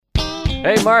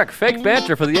Hey, Mark, fake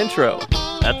banter for the intro.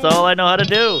 That's all I know how to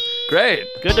do. Great.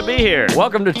 Good to be here.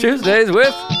 Welcome to Tuesdays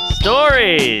with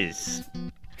Stories.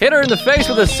 Hit her in the face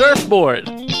with a surfboard.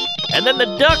 And then the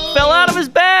duck fell out of his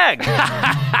bag.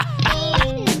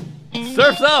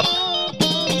 Surf's up.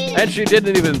 And she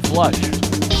didn't even flush.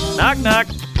 Knock, knock.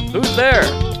 Who's there?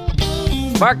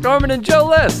 Mark Norman and Joe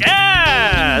List.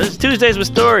 Yeah! This is Tuesdays with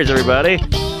Stories, everybody.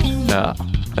 Nah,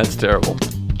 that's terrible.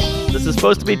 This is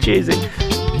supposed to be cheesy.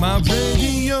 My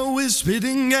radio is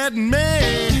spitting at me.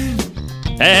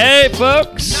 Hey,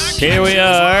 folks. Here we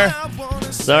are.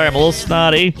 Sorry, I'm a little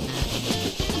snotty.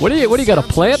 What do you got, a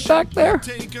plant back there?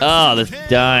 Oh, this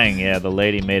dying. Yeah, the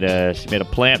lady made a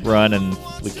plant run, and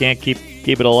we can't keep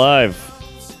it alive.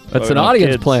 That's an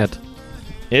audience plant.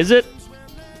 Is it?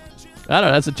 I don't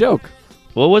know, that's a joke.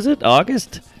 What was it?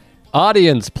 August?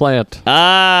 Audience plant.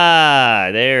 Ah,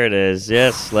 there it is.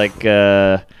 Yes, like,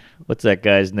 what's that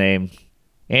guy's name?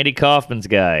 Andy Kaufman's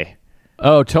guy.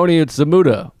 Oh, Tony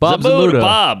Zamuda. Bob Zamuda.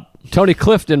 Bob. Tony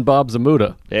Clifton, Bob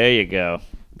Zamuda. There you go.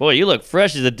 Boy, you look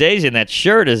fresh as a daisy, and that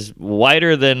shirt is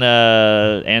whiter than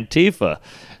Antifa.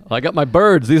 I got my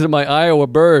birds. These are my Iowa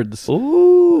birds.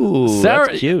 Ooh, Sarah,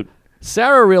 that's cute.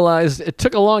 Sarah realized it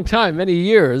took a long time, many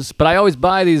years, but I always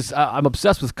buy these. I'm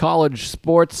obsessed with college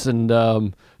sports, and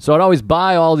so I'd always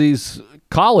buy all these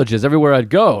colleges everywhere I'd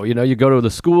go. You know, you go to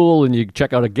the school and you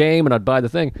check out a game, and I'd buy the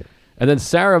thing. And then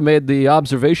Sarah made the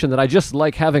observation that I just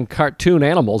like having cartoon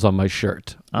animals on my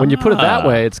shirt. When you put it that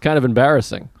way, it's kind of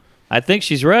embarrassing. I think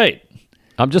she's right.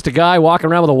 I'm just a guy walking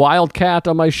around with a wildcat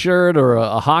on my shirt, or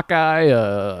a Hawkeye,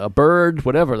 a bird,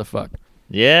 whatever the fuck.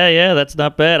 Yeah, that's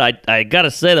not bad. I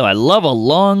gotta say, though, I love a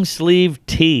long-sleeve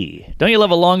tee. Don't you love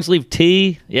a long-sleeve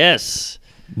tee? Yes.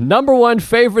 Number one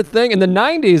favorite thing. In the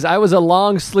 90s, I was a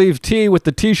long-sleeve tee with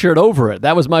the T-shirt over it.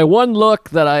 That was my one look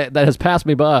that has passed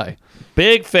me by.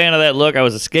 Big fan of that look. I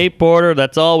was a skateboarder.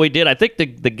 That's all we did. I think the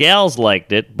gals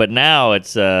liked it, but now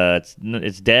it's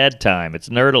dad time. It's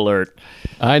nerd alert.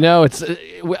 I know. I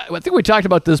think we talked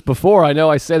about this before. I know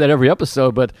I say that every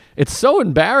episode, but it's so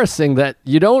embarrassing that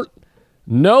you don't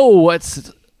know what's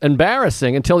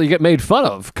embarrassing until you get made fun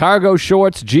of. Cargo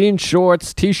shorts, jean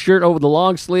shorts, T-shirt over the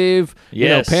long sleeve,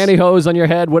 yes. Pantyhose on your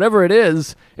head, whatever it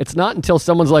is. It's not until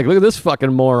someone's like, look at this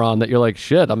fucking moron, that you're like,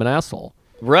 shit, I'm an asshole.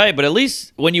 Right, but at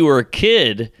least when you were a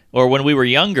kid or when we were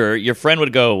younger, your friend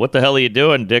would go, what the hell are you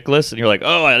doing, dickless? And you're like,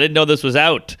 oh, I didn't know this was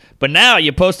out. But now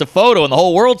you post a photo and the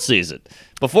whole world sees it.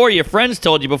 Before, your friends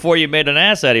told you before you made an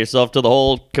ass out of yourself to the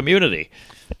whole community.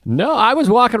 No, I was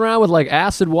walking around with like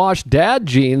acid wash dad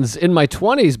jeans in my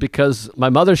 20s because my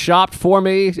mother shopped for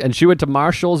me and she went to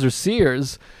Marshall's or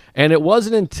Sears. And it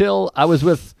wasn't until I was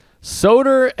with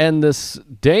Soder and this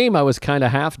dame I was kind of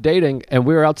half dating, and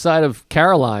we were outside of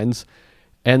Caroline's.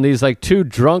 And these like two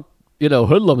drunk,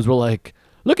 hoodlums were like,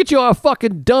 look at your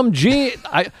fucking dumb jeans.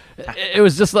 It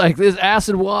was just like, this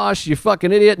acid wash, you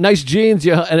fucking idiot, nice jeans.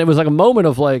 And it was like a moment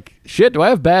of like, shit, do I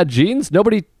have bad jeans?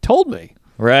 Nobody told me.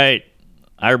 Right.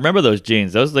 I remember those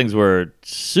jeans. Those things were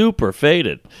super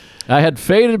faded. I had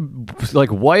faded like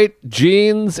white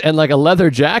jeans and like a leather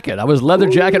jacket. I was leather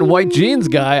jacket and white jeans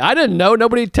guy. I didn't know.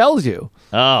 Nobody tells you.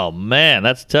 Oh, man,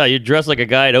 that's tough. You dress like a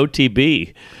guy at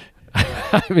OTB.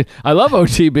 I mean, I love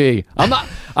OTB.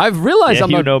 I've realized yeah,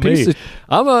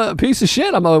 I'm a piece of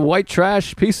shit. I'm a white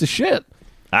trash piece of shit.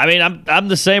 I mean, I'm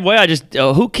the same way. I just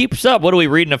who keeps up? What are we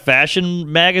reading, a fashion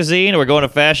magazine? Or we're going to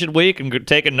Fashion Week and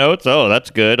taking notes? Oh, that's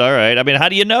good. All right. I mean, how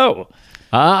do you know?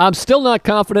 I'm still not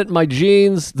confident in my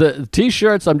jeans. The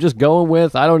T-shirts I'm just going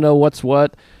with. I don't know what's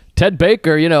what. Ted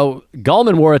Baker,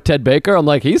 Gallman wore a Ted Baker. I'm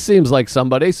like, he seems like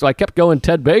somebody. So I kept going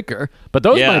Ted Baker. But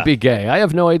those might be gay. I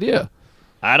have no idea.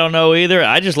 I don't know either.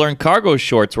 I just learned cargo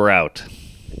shorts were out.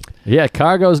 Yeah,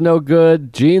 cargo's no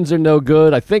good. Jeans are no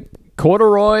good. I think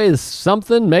corduroy is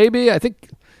something, maybe. I think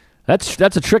that's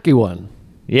a tricky one.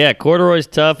 Yeah, corduroy's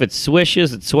tough. It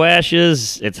swishes, it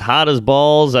swashes, it's hot as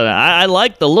balls. I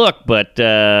like the look, but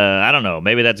I don't know.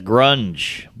 Maybe that's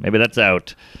grunge. Maybe that's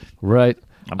out. Right.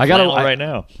 I got it right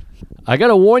now. I got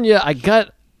to warn you.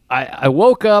 I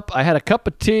woke up. I had a cup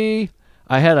of tea.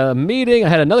 I had a meeting. I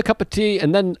had another cup of tea,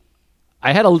 and then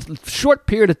I had a short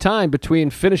period of time between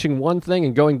finishing one thing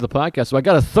and going to the podcast. So I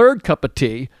got a third cup of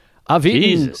tea. I've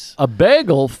eaten a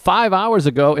bagel 5 hours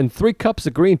ago and 3 cups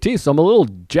of green tea. So I'm a little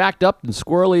jacked up and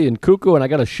squirrely and cuckoo, and I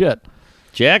got to shit.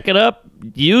 Jack it up.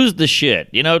 Use the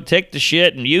shit. Take the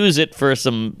shit and use it for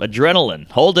some adrenaline.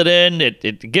 Hold it in.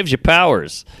 It gives you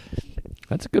powers.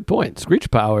 That's a good point. Screech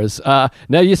powers. Now,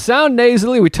 you sound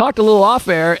nasally. We talked a little off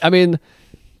air. I mean,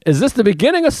 Is this the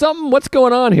beginning of something? What's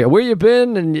going on here? Where you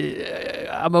been? And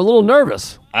I'm a little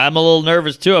nervous. I'm a little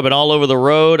nervous too. I've been all over the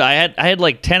road. I had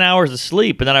like 10 hours of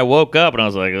sleep, and then I woke up and I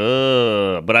was like,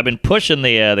 ugh. But I've been pushing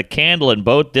the candle in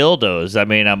both dildos. I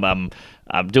mean,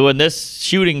 I'm doing this,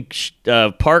 shooting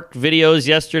park videos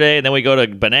yesterday, and then we go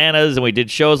to Bananas, and we did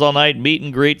shows all night, meet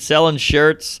and greet, selling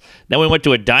shirts. Then we went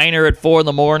to a diner at 4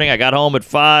 a.m. I got home at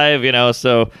 5.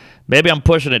 So maybe I'm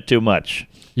pushing it too much.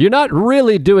 You're not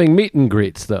really doing meet and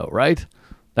greets, though, right?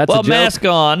 That's a joke. Mask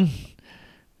on.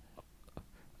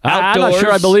 I'm not sure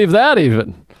I Outdoors. believe that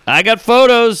even. I got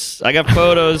photos.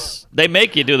 They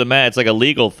make you do the math. It's like a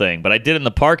legal thing, but I did it in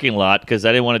the parking lot because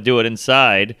I didn't want to do it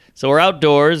inside. So we're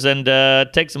outdoors and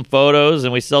take some photos,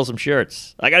 and we sell some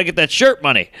shirts. I got to get that shirt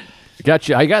money.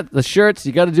 Gotcha. I got the shirts.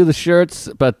 You got to do the shirts,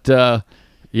 but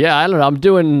yeah, I don't know. I'm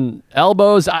doing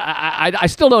elbows. I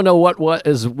still don't know what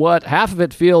is what. Half of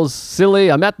it feels silly.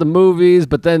 I'm at the movies,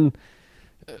 but then,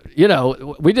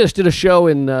 we just did a show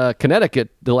in Connecticut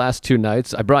the last 2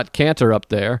 nights. I brought Cantor up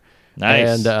there.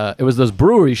 Nice. And it was those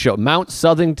brewery show, Mount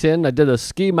Southington. I did a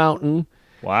ski mountain.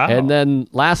 Wow. And then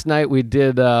last night we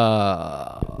did,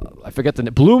 I forget the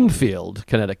name, Bloomfield,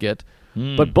 Connecticut.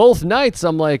 But both nights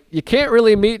I'm like, you can't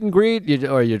really meet and greet,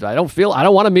 I don't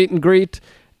want to meet and greet.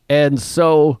 And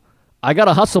so I got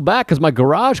to hustle back because my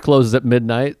garage closes at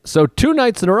midnight. So 2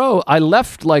 nights in a row, I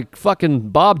left like fucking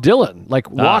Bob Dylan,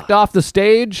 walked off the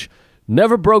stage,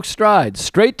 never broke stride,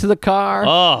 straight to the car.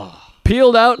 Oh.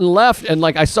 Peeled out and left, and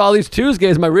I saw these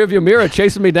Tuesdays in my rearview mirror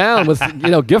chasing me down with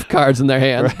gift cards in their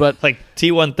hands. But like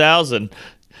T1000.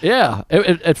 Yeah,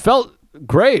 it felt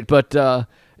great. But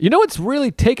what's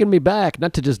really taken me back?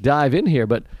 Not to just dive in here,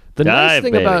 but the nice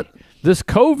thing about this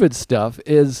COVID stuff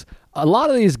is a lot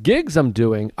of these gigs I'm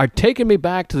doing are taking me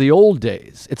back to the old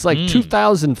days. It's like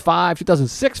 2005,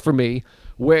 2006 for me,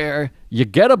 where you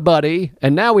get a buddy,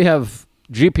 and now we have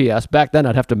GPS. Back then,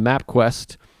 I'd have to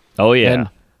MapQuest. Oh yeah. And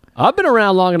I've been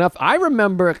around long enough. I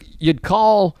remember you'd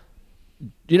call,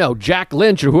 Jack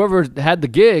Lynch or whoever had the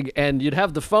gig, and you'd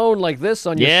have the phone like this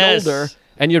on your shoulder,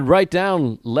 and you'd write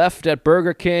down left at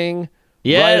Burger King,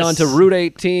 right onto Route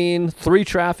 18, 3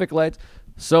 traffic lights.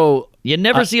 So you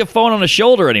never see a phone on a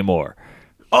shoulder anymore.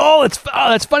 Oh,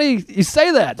 that's funny you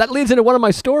say that. That leads into one of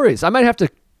my stories. I might have to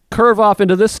curve off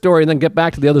into this story and then get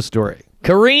back to the other story.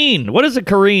 Careen. What is a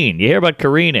careen? You hear about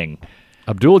careening.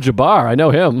 Abdul Jabbar, I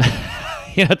know him.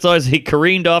 It's always he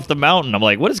careened off the mountain. I'm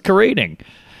like, what is careening?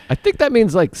 I think that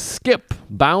means skip,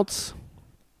 bounce.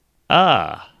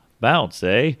 Bounce,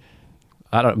 eh?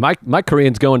 I don't. My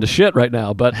Korean's going to shit right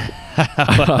now, but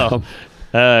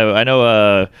I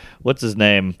know. What's his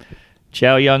name?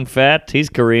 Chow Yun Fat. He's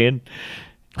Korean.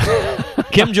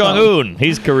 Kim Jong Un.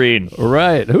 He's Korean.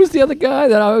 Right. Who's the other guy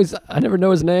that I never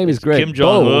know his name? He's great. Kim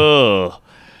Jong Un.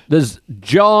 There's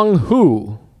Jong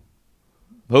Hu.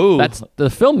 Who? That's the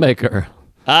filmmaker.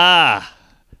 Bo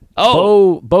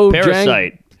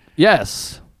Parasite.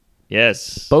 Yes.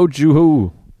 Yes. Bo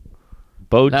Ju-hu.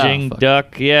 Bojing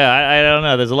Duck. Yeah, I don't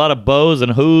know. There's a lot of bows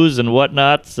and who's and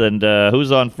whatnots, and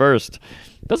who's on first.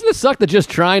 Doesn't it suck that just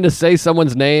trying to say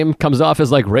someone's name comes off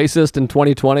as racist in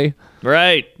 2020?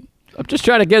 Right. I'm just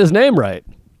trying to get his name right.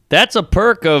 That's a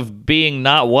perk of being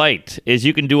not white, is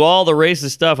you can do all the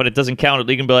racist stuff and it doesn't count.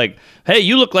 You can be like, hey,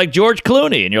 you look like George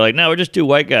Clooney. And you're like, no, we're just 2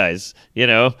 white guys,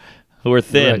 who are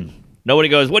thin. Right. Nobody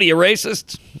goes, what are you,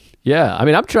 racist? Yeah, I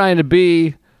mean, I'm trying to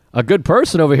be a good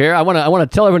person over here. I want to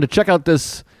tell everyone to check out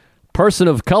this person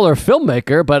of color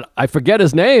filmmaker, but I forget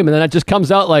his name, and then it just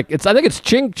comes out I think it's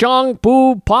Ching Chong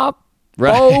Poo Pop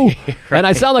Bo, Right. And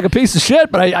I sound like a piece of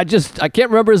shit, but I can't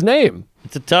remember his name.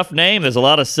 It's a tough name. There's a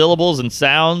lot of syllables and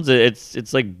sounds.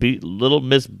 It's like Little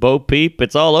Miss Bo Peep.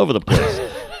 It's all over the place.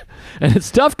 And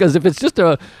it's tough because if it's just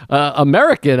a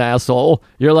American asshole,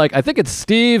 you're like, I think it's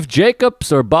Steve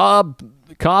Jacobs or Bob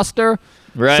Coster.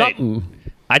 Right. Something.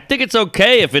 I think it's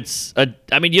okay if it's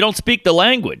you don't speak the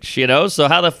language, so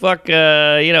how the fuck,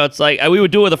 it's like, we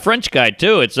would do it with a French guy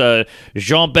too. It's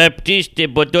Jean-Baptiste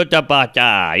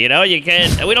Boutoutabata, you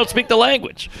can't, we don't speak the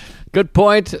language. Good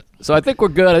point. So I think we're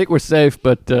good. I think we're safe,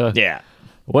 but Yeah.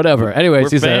 whatever. Anyways, We're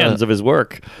he's fans of his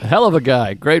work. a hell of a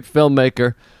guy. Great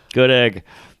filmmaker. Good egg.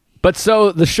 But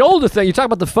so the shoulder thing, you talk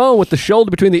about the phone with the shoulder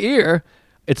between the ear.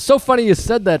 It's so funny you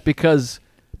said that because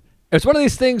it's one of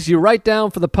these things you write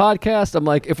down for the podcast. I'm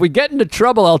like, if we get into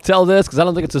trouble, I'll tell this because I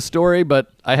don't think it's a story,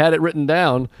 but I had it written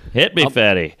down. Hit me,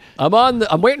 fatty.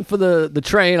 I'm waiting for the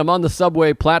train. I'm on the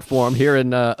subway platform here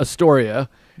in Astoria.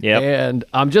 Yep. And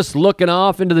I'm just looking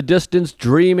off into the distance,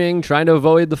 dreaming, trying to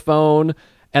avoid the phone.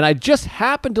 And I just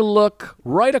happened to look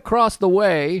right across the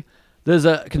way. There's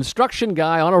a construction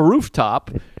guy on a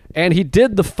rooftop, and he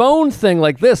did the phone thing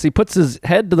like this. He puts his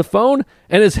head to the phone,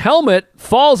 and his helmet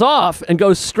falls off and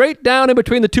goes straight down in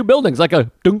between the two buildings, like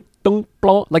a dunk, dunk,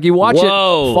 blong. Like you watch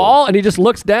Whoa. it fall, and he just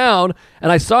looks down,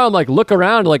 and I saw him like look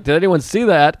around, like, did anyone see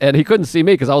that? And he couldn't see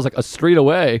me because I was like a street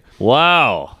away.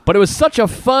 Wow. But it was such a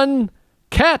fun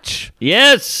catch.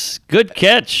 Yes. Good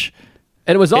catch.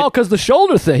 And it was all because the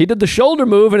shoulder thing. He did the shoulder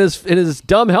move, and his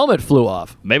dumb helmet flew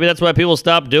off. Maybe that's why people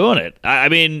stopped doing it. I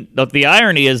mean, the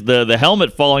irony is the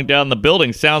helmet falling down the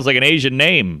building sounds like an Asian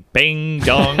name. Bing,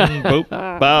 dong, boop,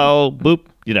 bow, boop,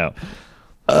 you know.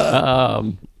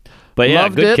 But yeah,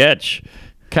 Loved good it. catch.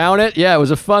 Count it. Yeah, it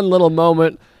was a fun little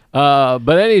moment.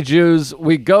 But any Jews,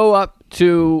 we go up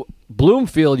to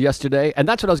Bloomfield yesterday, and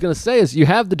that's what I was going to say is you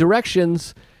have the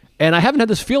directions, and I haven't had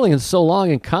this feeling in so long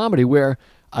in comedy where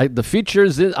the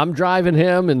features, I'm driving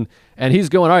him, and he's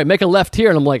going, all right, make a left here.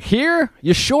 And I'm like, here?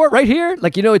 You sure? Right here?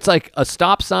 Like, it's like a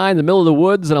stop sign in the middle of the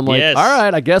woods. And I'm like, Yes. all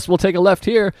right, I guess we'll take a left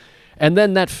here. And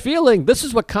then that feeling, this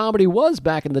is what comedy was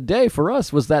back in the day for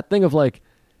us, was that thing of like,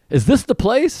 is this the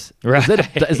place? Right.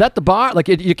 Is that the bar? Like,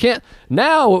 you can't.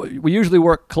 Now, we usually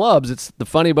work clubs. It's the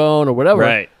Funny Bone or whatever.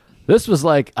 Right. This was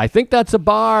like, I think that's a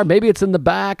bar. Maybe it's in the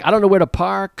back. I don't know where to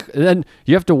park. And then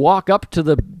you have to walk up to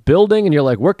the building, and you're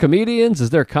like, we're comedians.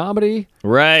 Is there comedy?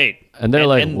 Right. And they're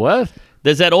like, what?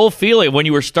 There's that old feeling when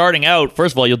you were starting out,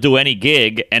 first of all, you'll do any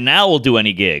gig, and now we'll do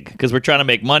any gig because we're trying to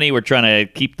make money. We're trying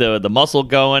to keep the muscle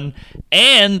going.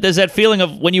 And there's that feeling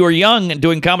of when you were young and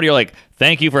doing comedy, you're like,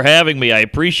 thank you for having me. I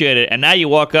appreciate it. And now you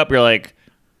walk up, you're like,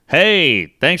 hey,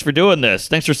 thanks for doing this.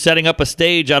 Thanks for setting up a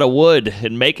stage out of wood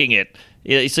and making it.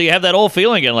 So you have that old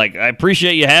feeling again, like, I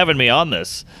appreciate you having me on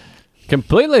this.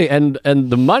 Completely. And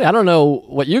the money, I don't know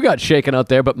what you got shaken out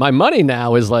there, but my money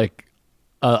now is like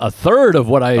a third of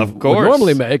what I Of would course.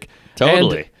 normally make.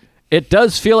 Totally. And it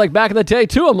does feel like back in the day,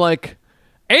 too. I'm like,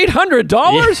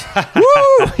 $800?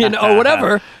 Woo! Or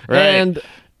whatever. Right. And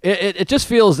it just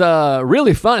feels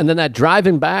really fun. And then that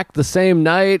driving back the same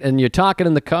night, and you're talking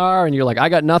in the car, and you're like, I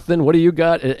got nothing. What do you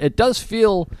got? It does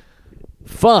feel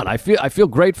fun. I feel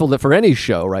grateful that for any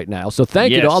show right now. So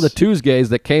thank you to Yes. all the Tuesdays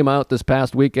that came out this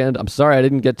past weekend. I'm sorry I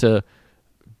didn't get to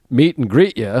meet and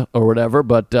greet you or whatever,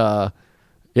 but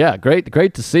yeah,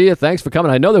 great to see you. Thanks for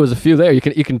coming. I know there was a few there. You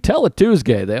can tell at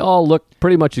Tuesday. They all look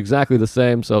pretty much exactly the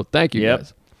same. So thank you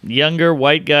guys. Younger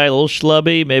white guy, a little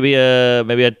schlubby, maybe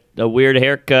a weird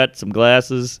haircut, some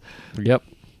glasses. Yep.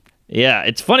 Yeah,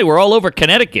 it's funny. We're all over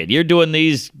Connecticut. You're doing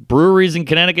these breweries in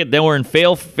Connecticut. Then we're in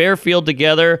Fairfield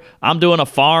together. I'm doing a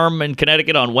farm in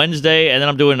Connecticut on Wednesday, and then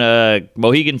I'm doing a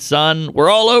Mohegan Sun. We're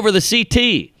all over the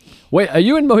CT. Wait, are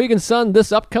you in Mohegan Sun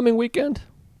this upcoming weekend?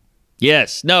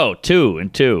 Yes. No, 2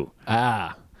 and 2.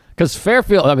 Because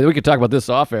Fairfield, I mean, we could talk about this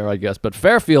off air, I guess, but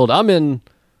Fairfield, I'm in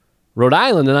Rhode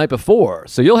Island the night before,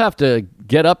 so you'll have to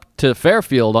get up to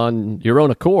Fairfield on your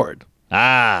own accord.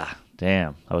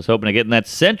 Damn. I was hoping to get in that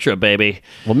Sentra, baby.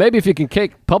 Well, maybe if you can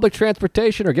take public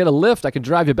transportation or get a lift, I can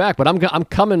drive you back, but I'm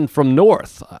coming from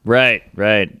north. Right. All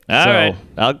right.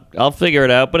 I'll figure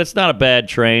it out, but it's not a bad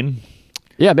train.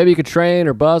 Yeah, maybe you could train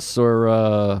or bus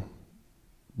or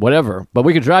whatever, but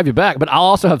we could drive you back. But I'll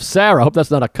also have Sarah. I hope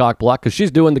that's not a cock block because she's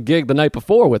doing the gig the night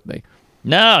before with me.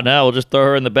 No, we'll just throw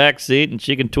her in the back seat and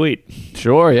she can tweet.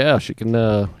 Sure, yeah, she can,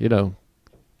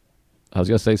 I was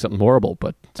going to say something horrible,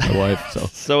 but it's my wife, so.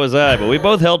 So was I, but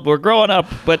we're growing up.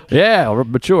 But Yeah, we're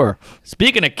mature.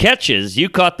 speaking of catches, you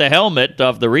caught the helmet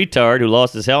off the retard who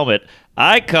lost his helmet.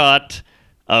 I caught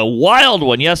a wild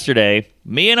one yesterday.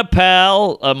 Me and a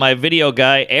pal, my video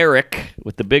guy, Eric,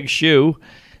 with the big shoe,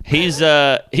 he's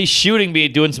shooting me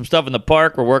doing some stuff in the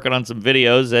park. We're working on some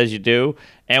videos, as you do.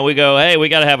 And we go, hey, we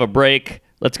got to have a break.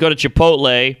 Let's go to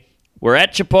Chipotle. We're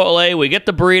at Chipotle. We get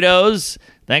the burritos,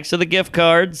 thanks to the gift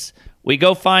cards. We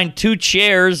go find 2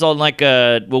 chairs on like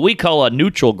what we call a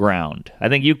neutral ground. I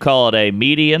think you call it a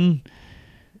median.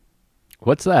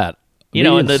 What's that? You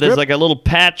know, Median and there's strip? like a little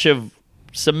patch of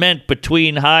cement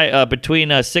between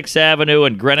 6th Avenue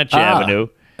and Greenwich Avenue.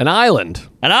 An island.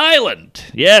 An island,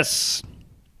 yes.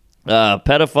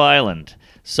 Pedophile Island.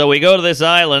 So we go to this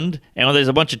island, and there's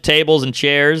a bunch of tables and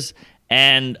chairs,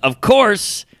 and of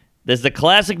course, there's the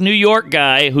classic New York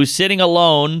guy who's sitting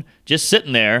alone, just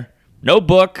sitting there, no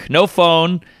book, no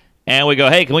phone, and we go,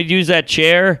 hey, can we use that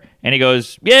chair? And he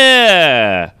goes,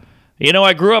 yeah.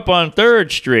 I grew up on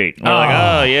 3rd Street. And we're like,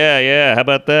 oh, yeah, how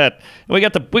about that? And we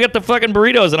got the fucking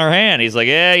burritos in our hand. He's like,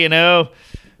 yeah,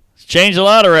 it's changed a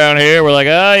lot around here. We're like,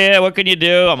 oh, yeah, what can you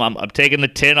do? I'm taking the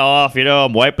tin off,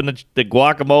 I'm wiping the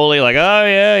guacamole, like, oh,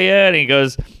 yeah. And he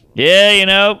goes,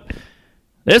 yeah,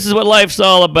 this is what life's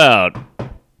all about.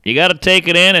 You got to take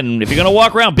it in, and if you're going to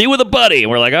walk around, be with a buddy.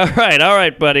 And we're like, all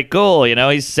right, buddy, cool. You know,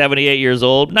 he's 78 years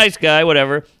old. Nice guy,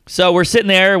 whatever. So we're sitting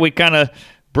there. We kind of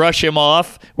brush him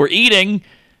off. We're eating.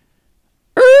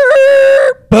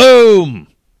 Boom.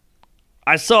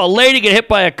 I saw a lady get hit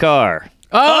by a car.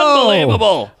 Oh,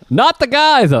 Unbelievable. Not the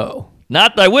guy, though.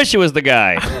 I wish it was the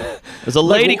guy. There's a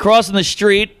lady crossing the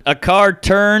street. A car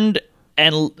turned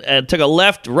and took a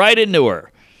left right into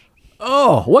her.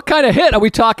 Oh, what kind of hit? Are we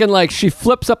talking like she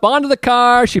flips up onto the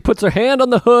car, she puts her hand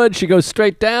on the hood, she goes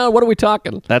straight down? What are we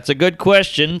talking? That's a good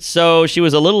question. So she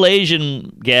was a little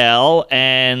Asian gal,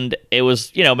 and it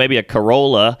was, maybe a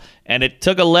Corolla, and it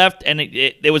took a left, and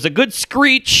it was a good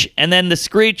screech, and then the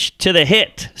screech to the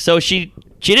hit. So she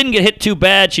didn't get hit too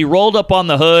bad. She rolled up on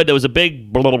the hood. There was a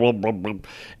big blah, blah, blah, blah, blah,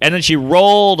 and then she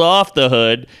rolled off the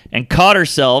hood and caught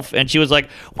herself, and she was like,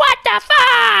 what the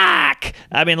fuck?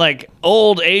 I mean, like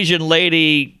old Asian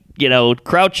lady,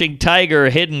 crouching tiger,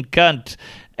 hidden cunt,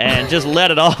 and just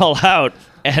let it all out.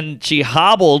 And she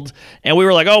hobbled, and we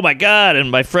were like, oh, my God.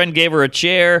 And my friend gave her a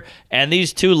chair, and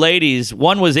these two ladies,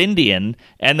 one was Indian,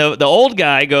 and the old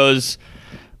guy goes,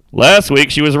 last week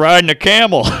she was riding a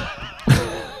camel.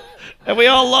 And we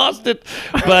all lost it.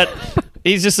 But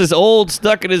he's just this old,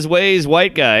 stuck in his ways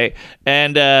white guy.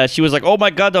 And she was like, oh,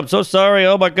 my God, I'm so sorry.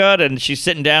 Oh, my God. And she's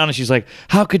sitting down, and she's like,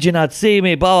 how could you not see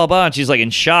me? Blah, blah, blah. And she's like in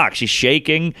shock. She's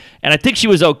shaking. And I think she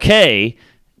was okay.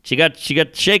 She got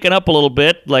shaken up a little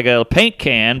bit like a paint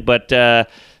can. But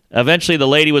eventually the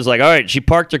lady was like, all right. She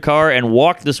parked her car and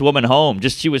walked this woman home.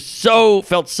 She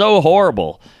felt so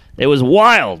horrible. It was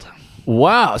wild.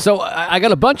 Wow. So I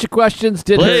got a bunch of questions.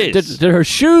 Did her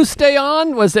shoes stay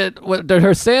on? Did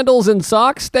her sandals and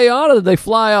socks stay on, or did they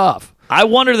fly off? I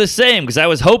wonder the same, because I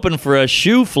was hoping for a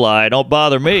shoe fly. Don't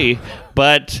bother me.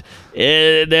 But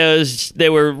they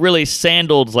were really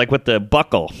sandals, like with the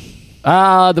buckle.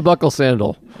 Ah, the buckle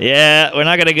sandal. Yeah, we're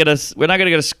not gonna get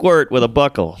a squirt with a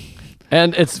buckle.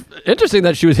 And it's interesting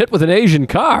that she was hit with an Asian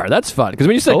car. That's fun, because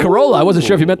when you said Corolla, I wasn't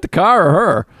sure if you meant the car or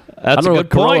her. I don't know what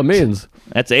Corolla means.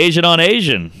 That's Asian on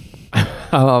Asian.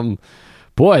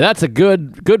 Boy, that's a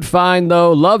good find,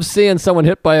 though. Love seeing someone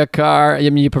hit by a car. I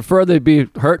mean, you prefer they be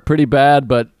hurt pretty bad,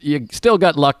 but you still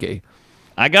got lucky.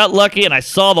 I got lucky, and I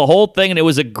saw the whole thing, and it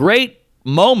was a great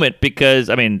moment because,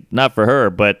 I mean, not for her,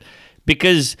 but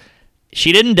because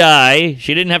she didn't die.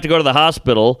 She didn't have to go to the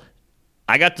hospital.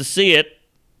 I got to see it,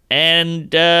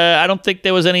 and I don't think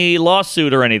there was any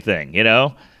lawsuit or anything,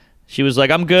 She was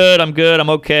like, I'm good, I'm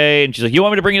okay. And she's like, you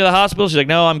want me to bring you to the hospital? She's like,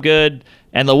 no, I'm good.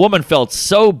 And the woman felt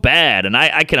so bad, and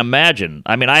I can imagine.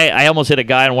 I mean, I almost hit a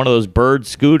guy on one of those bird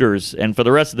scooters, and for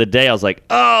the rest of the day, I was like,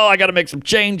 oh, I got to make some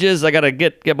changes. I got to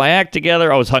get my act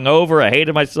together. I was hungover. I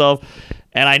hated myself.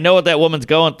 And I know what that woman's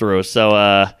going through. So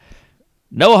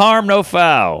no harm, no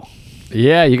foul.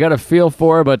 Yeah, you got to feel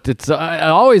for her, but it's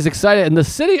always exciting. In the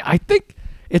city, I think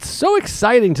it's so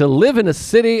exciting to live in a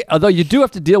city, although you do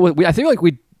have to deal with, I think like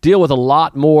we deal with a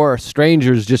lot more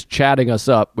strangers just chatting us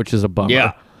up, which is a bummer.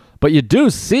 Yeah. But you do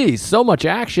see so much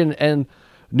action, and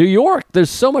New York, there's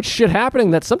so much shit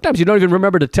happening that sometimes you don't even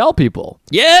remember to tell people.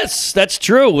 Yes, that's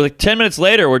true. Like 10 minutes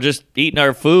later, we're just eating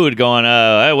our food going,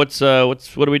 hey, what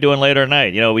are we doing later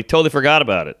tonight? We totally forgot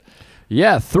about it.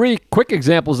 Yeah, 3 quick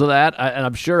examples of that, and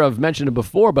I'm sure I've mentioned it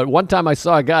before, but one time I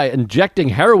saw a guy injecting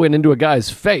heroin into a guy's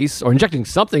face, or injecting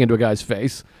something into a guy's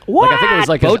face. What? Like, I think it was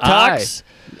like Botox? his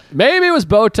eye. Maybe it was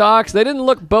Botox. They didn't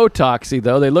look Botoxy,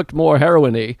 though. They looked more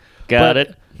heroin-y. Got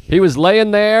it. He was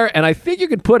laying there, and I think you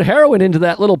could put heroin into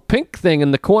that little pink thing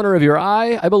in the corner of your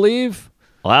eye, I believe.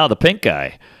 Wow, the pink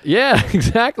guy. Yeah,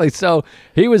 exactly. So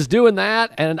he was doing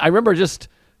that, and I remember just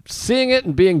seeing it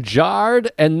and being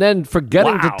jarred, and then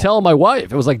forgetting to tell my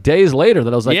wife. It was like days later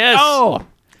that I was like, yes. oh,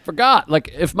 forgot. Like,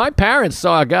 if my parents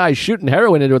saw a guy shooting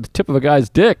heroin into the tip of a guy's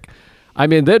dick, I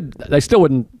mean, they still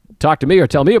wouldn't talk to me or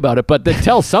tell me about it, but they'd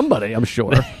tell somebody, I'm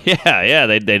sure. Yeah,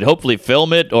 they'd hopefully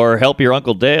film it or help your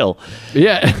Uncle Dale.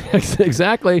 Yeah,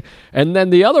 exactly. And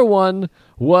then the other one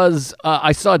was,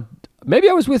 maybe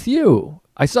I was with you.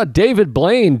 I saw David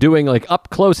Blaine doing like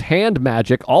up close hand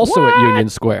magic also at Union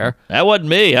Square. That wasn't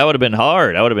me. That would have been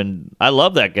hard. I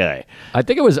love that guy. I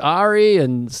think it was Ari,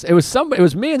 and it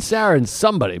was me and Sarah and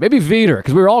somebody, maybe Veter,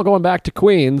 because we were all going back to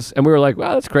Queens, and we were like,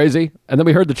 wow, that's crazy. And then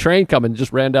we heard the train come and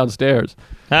just ran downstairs.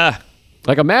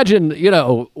 Like, imagine,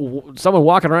 someone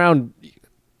walking around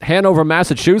Hanover,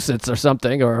 Massachusetts or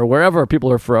something, or wherever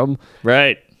people are from.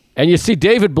 Right. And you see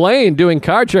David Blaine doing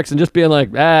card tricks and just being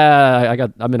like,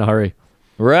 I'm in a hurry.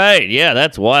 Right, yeah,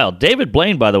 that's wild. David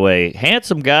Blaine, by the way,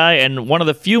 handsome guy and one of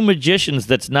the few magicians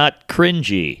that's not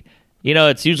cringy.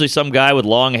 It's usually some guy with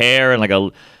long hair and like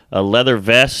a leather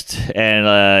vest and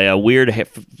a weird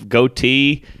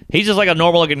goatee. He's just like a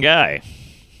normal looking guy.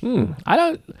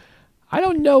 I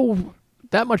don't know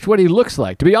that much what he looks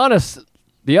like. To be honest,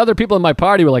 the other people in my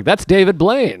party were like, "That's David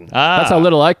Blaine." That's how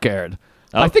little I cared.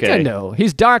 I think I Okay. know.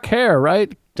 He's dark hair,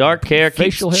 right? Dark hair,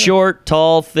 Facial keeps hair? short,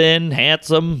 tall, thin,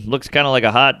 handsome. Looks kind of like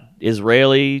a hot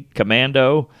Israeli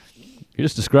commando. You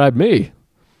just described me.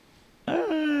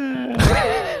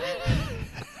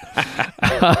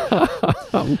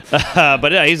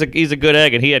 But yeah, he's a good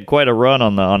egg, and he had quite a run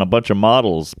on a bunch of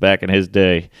models back in his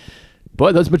day.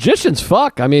 Boy, those magicians,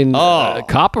 fuck. I mean,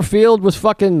 Copperfield was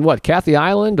fucking, what, Kathy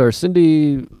Ireland or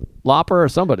Cindy Lauper or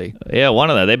somebody. Yeah, one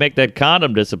of them. They make that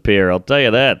condom disappear. I'll tell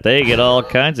you that. They get all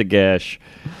kinds of gash.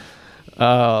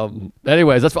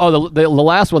 Anyways, that's the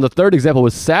last one. The third example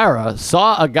was Sarah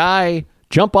saw a guy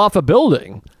jump off a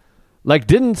building, like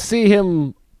didn't see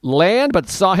him land, but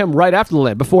saw him right after the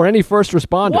land before any first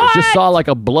responders. What? Just saw like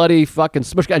a bloody fucking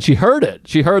smush guy, and she heard it.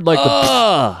 She heard like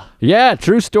yeah,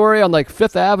 true story on like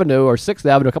Fifth Avenue or Sixth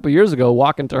Avenue a couple years ago,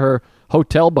 walking to her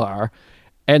hotel bar,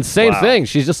 and same thing.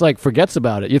 She's just like forgets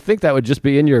about it. You think that would just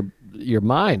be in your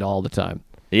mind all the time?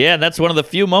 Yeah, that's one of the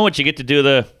few moments you get to do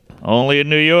the only in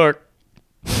New York.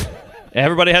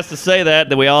 Everybody has to say that,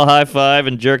 then we all high five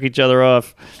and jerk each other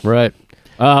off. Right.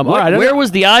 All right. Where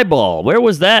was the eyeball? Where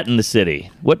was that in the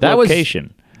city? What That was-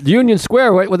 location? Union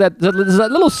Square, right? With there's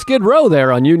that little Skid Row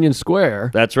there on Union Square.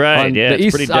 That's right. On Yeah, the it's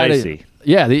east pretty side dicey.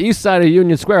 The east side of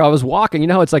Union Square. I was walking. You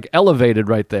know how it's like elevated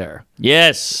right there,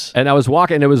 Yes. and I was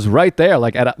walking. And it was right there,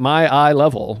 like at my eye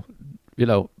level.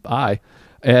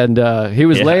 And he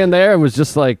was Yeah. laying there and was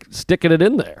just like sticking it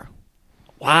in there.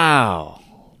 Wow.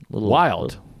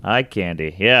 Wild. Eye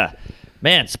candy. Yeah.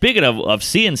 Man, speaking of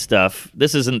seeing stuff,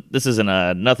 this isn't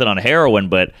nothing on heroin,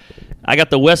 but I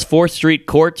got the West 4th Street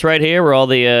courts right here where all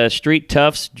the street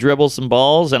toughs dribble some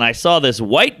balls, and I saw this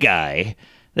white guy,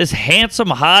 this handsome,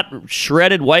 hot,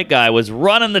 shredded white guy was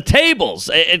running the tables.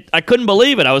 I couldn't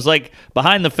believe it. I was like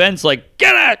behind the fence like,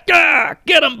 get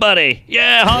him, buddy.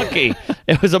 Yeah, honky.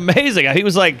 It was amazing. He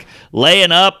was like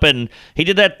laying up, and he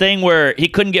did that thing where he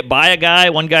couldn't get by a guy.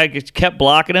 One guy just kept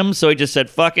blocking him, so he just said,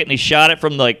 fuck it, and he shot it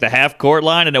from like the half court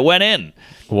line, and it went in.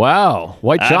 Wow,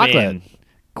 white chocolate. I mean,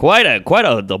 quite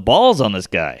a the balls on this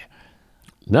guy.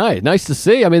 Nice to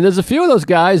see. I mean, there's a few of those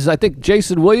guys. I think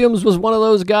Jason Williams was one of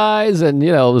those guys, and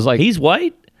it was like He's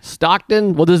white?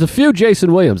 Stockton. Well, there's a few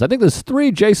Jason Williams. I think there's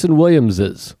 3 Jason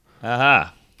Williamses.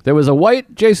 Aha. There was a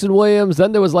white Jason Williams,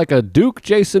 then there was like a Duke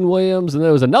Jason Williams, and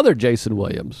there was another Jason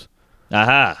Williams.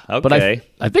 Aha. Okay. But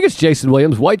I think it's Jason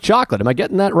Williams, white chocolate. Am I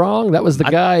getting that wrong? That was the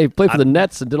guy who played for the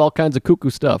Nets and did all kinds of cuckoo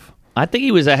stuff. I think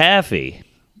he was a halfie,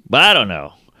 but I don't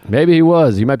know. Maybe he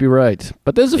was. You might be right.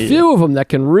 But there's a few of them that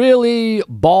can really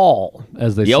ball,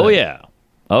 as they say. Oh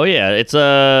yeah. It's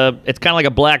kind of like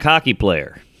a black hockey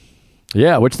player.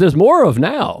 Yeah, which there's more of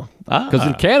now. Because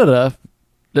in Canada,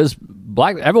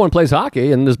 everyone plays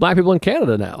hockey, and there's black people in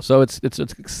Canada now. So it's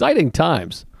exciting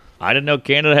times. I didn't know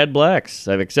Canada had blacks,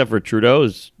 except for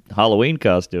Trudeau's Halloween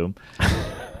costume.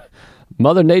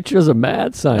 Mother Nature's a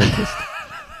mad scientist.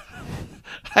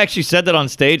 I actually said that on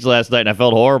stage last night, and I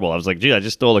felt horrible. I was like, gee, I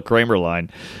just stole a Kramer line.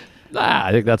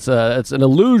 I think it's an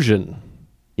illusion.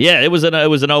 Yeah, it was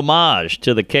an homage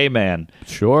to the K-Man.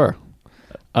 Sure.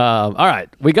 All right,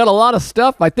 we got a lot of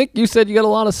stuff. I think you said you got a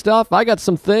lot of stuff. I got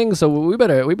some things, so we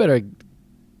better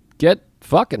get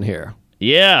fucking here.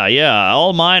 Yeah.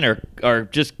 All mine are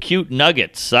just cute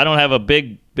nuggets. I don't have a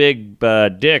big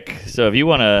dick, so if you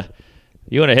wanna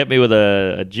hit me with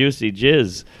a juicy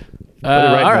jizz, put it right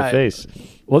all in my right. face.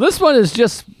 Well, this one is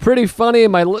just pretty funny.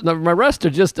 My rest are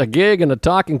just a gig and a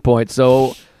talking point.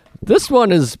 So this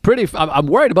one is pretty. I'm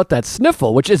worried about that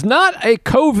sniffle, which is not a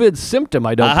COVID symptom.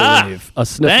 I don't believe a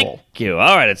sniffle. Thank you.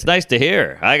 All right, it's nice to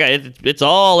hear. I got it. It's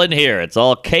all in here. It's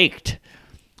all caked.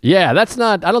 Yeah, that's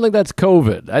not. I don't think that's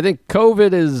COVID. I think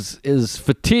COVID is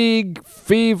fatigue,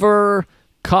 fever,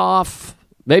 cough,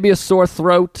 maybe a sore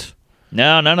throat.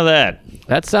 No, none of that.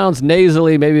 That sounds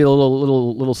nasally, maybe a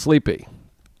little sleepy.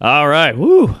 All right.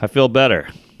 Woo, I feel better.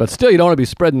 But still, you don't want to be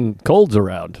spreading colds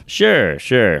around. Sure.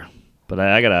 But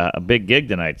I got a big gig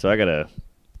tonight, so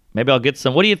maybe I'll get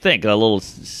some. What do you think? A little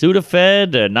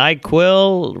Sudafed, a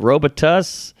NyQuil,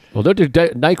 Robitussin? Well, don't do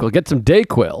NyQuil. Get some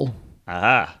Dayquil.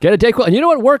 Aha. Get a Dayquil. And you know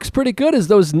what works pretty good is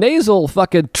those nasal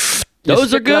fucking... Those are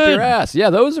stick it up good. your ass.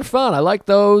 Yeah, those are fun. I like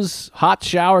those. Hot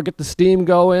shower, get the steam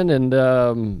going, and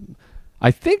I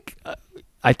think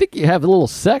you have a little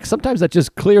sex. Sometimes that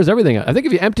just clears everything out. I think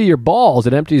if you empty your balls,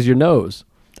 it empties your nose.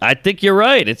 I think you're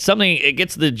right. It's something. It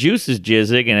gets the juices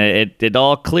jizzing, and it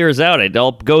all clears out. It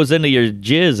all goes into your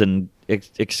jizz and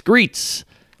excretes,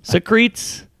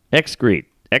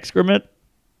 excrement?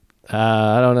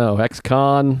 I don't know.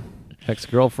 Ex-con,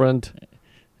 ex-girlfriend,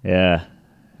 Yeah.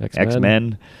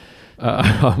 X-Men.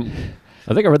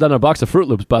 I think I read that in a box of Fruit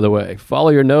Loops, by the way. Follow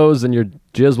your nose and your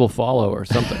jizz will follow or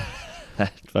something.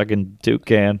 Fucking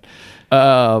toucan. It's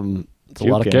a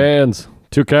lot of Toucan. cans.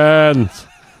 2 cans.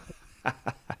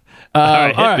 All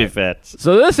right, all hit me, right. Fats.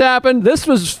 So this happened. This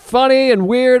was funny and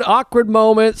weird, awkward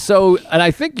moment. So, and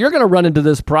I think you're going to run into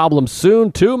this problem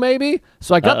soon too, maybe.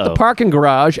 So I got the Uh-oh. parking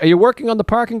garage. Are you working on the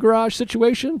parking garage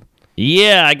situation?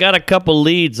 Yeah, I got a couple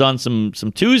leads on some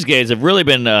Tuesdays have really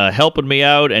been helping me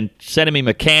out and sending me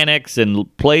mechanics and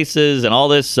places and all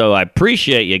this. So I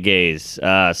appreciate you, gays.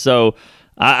 So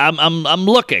I'm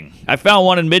looking. I found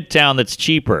one in Midtown that's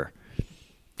cheaper.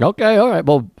 Okay, all right.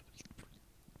 Well,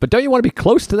 but don't you want to be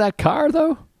close to that car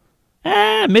though?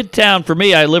 Midtown for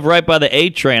me. I live right by the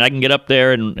A train. I can get up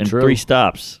there in True. 3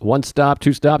 stops. 1 stop,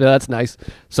 2 stop. Yeah, that's nice.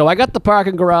 So I got the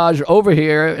parking garage over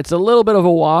here. It's a little bit of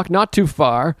a walk, not too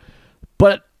far.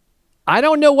 But I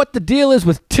don't know what the deal is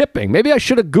with tipping. Maybe I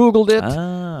should have Googled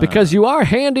it because you are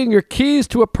handing your keys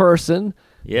to a person.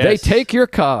 Yes. They take your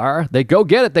car, they go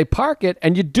get it, they park it,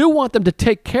 and you do want them to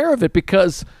take care of it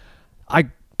because I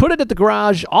put it at the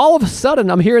garage. All of a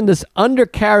sudden, I'm hearing this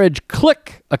undercarriage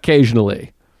click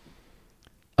occasionally.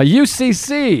 A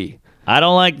UCC. I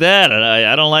don't like that.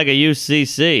 I don't like a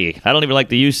UCC. I don't even like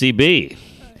the UCB.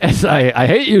 Yes, I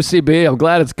hate UCB. I'm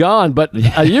glad it's gone. But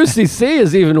a UCC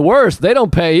is even worse. They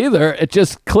don't pay either. It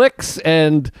just clicks,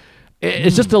 and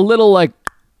it's just a little like,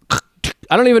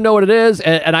 I don't even know what it is.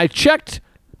 And I checked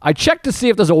to see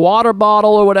if there's a water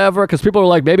bottle or whatever, because people were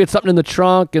like, maybe it's something in the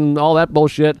trunk and all that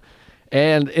bullshit.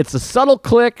 And it's a subtle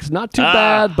click. It's not too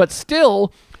bad, but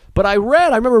still. But I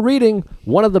remember reading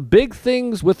one of the big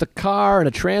things with a car and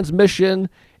a transmission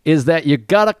is that you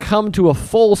gotta come to a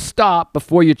full stop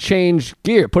before you change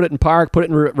gear. Put it in park, put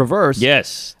it in reverse.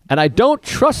 Yes. And I don't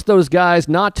trust those guys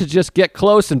not to just get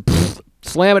close and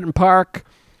slam it in park.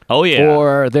 Oh, yeah.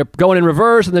 Or they're going in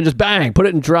reverse and then just bang, put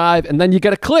it in drive, and then you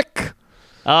get a click.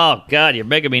 Oh, God, you're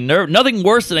making me nervous. Nothing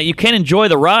worse than that. You can't enjoy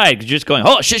the ride because you're just going,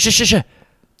 oh, shit.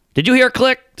 Did you hear a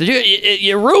click?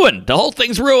 You're ruined. The whole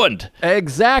thing's ruined.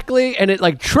 Exactly, and it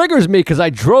like triggers me because I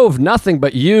drove nothing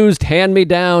but used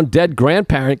hand-me-down dead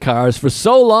grandparent cars for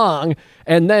so long,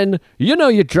 and then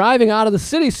you're driving out of the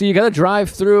city, so you got to drive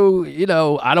through.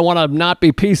 I don't want to not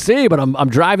be PC, but I'm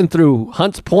driving through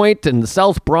Hunts Point and the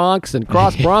South Bronx and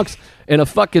Cross Bronx in a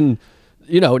fucking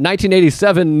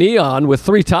 1987 Neon with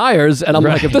 3 tires, and I'm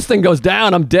like, if this thing goes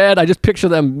down, I'm dead. I just picture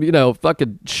them,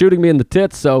 fucking shooting me in the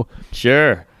tits. So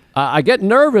Sure. I get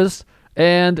nervous,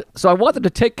 and so I wanted to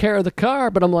take care of the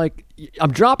car, but I'm like,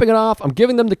 I'm dropping it off. I'm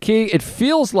giving them the key. It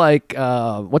feels like,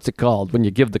 what's it called when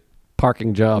you give the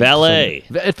parking job? Valet.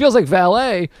 It feels like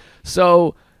valet.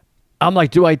 So I'm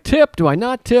like, do I tip? Do I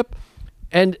not tip?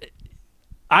 And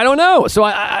I don't know. So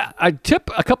I tip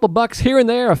a couple bucks here and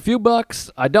there, a few bucks.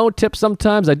 I don't tip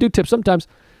sometimes. I do tip sometimes.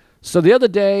 So the other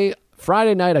day,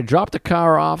 Friday night, I dropped the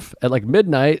car off at like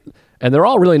midnight, and they're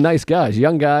all really nice guys,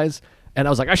 young guys. And I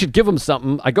was like, I should give him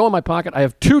something. I go in my pocket. I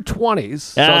have 2 20s.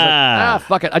 So I was like,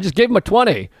 fuck it. I just gave him a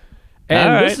 20. And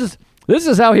All right. this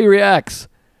is how he reacts.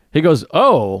 He goes,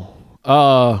 what?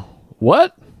 And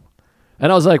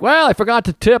I was like, well, I forgot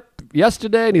to tip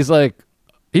yesterday. And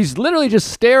he's literally just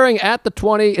staring at the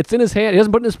 20. It's in his hand. He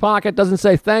doesn't put it in his pocket. Doesn't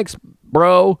say, thanks,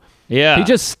 bro. Yeah. He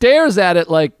just stares at it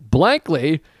like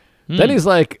blankly. Then he's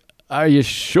like, are you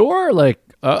sure? Like,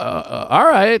 all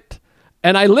right.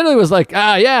 And I literally was like,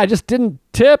 yeah, I just didn't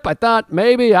tip. I thought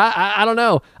maybe, I don't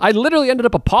know. I literally ended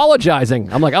up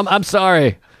apologizing. I'm like, I'm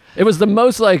sorry. It was the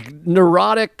most like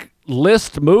neurotic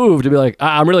list move to be like,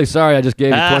 I'm really sorry. I just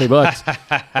gave you 20 bucks.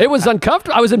 It was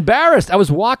uncomfortable. I was embarrassed. I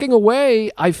was walking away.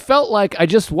 I felt like I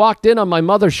just walked in on my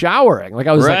mother showering. Like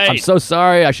I was like, I'm so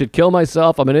sorry. I should kill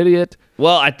myself. I'm an idiot.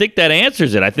 Well, I think that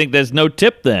answers it. I think there's no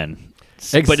tip then.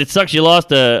 But it sucks you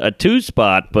lost a 2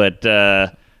 spot, but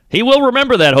he will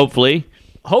remember that, hopefully.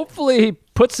 Hopefully he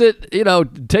puts it,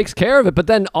 takes care of it. But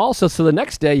then also, so the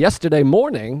next day, yesterday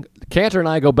morning, Cantor and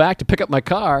I go back to pick up my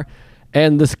car,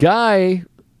 and this guy,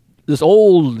 this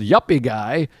old yuppie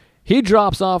guy, he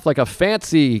drops off like a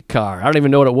fancy car. I don't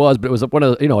even know what it was, but it was one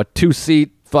of a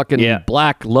 2-seat fucking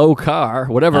black low car,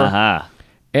 whatever. Uh-huh.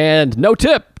 And no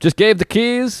tip, just gave the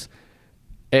keys.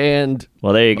 And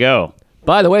well, there you go.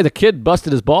 by the way, the kid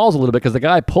busted his balls a little bit because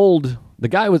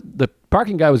the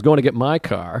parking guy was going to get my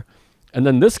car. And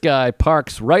then this guy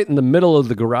parks right in the middle of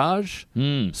the garage.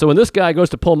 So when this guy goes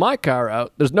to pull my car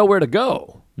out, there's nowhere to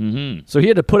go. Mm-hmm. So he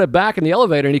had to put it back in the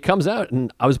elevator, and he comes out.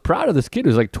 And I was proud of this kid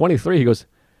who's like 23. He goes,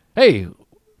 hey,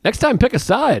 Next time, pick a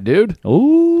side, dude.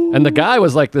 Ooh. And the guy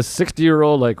was like this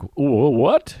 60-year-old, like,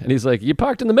 what? And he's like, you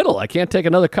parked in the middle. I can't take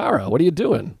another car out. What are you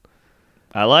doing?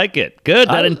 I like it. Good.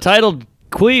 That entitled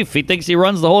queef. He thinks he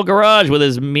runs the whole garage with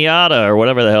his Miata or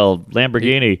whatever the hell,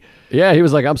 Lamborghini. Yeah, he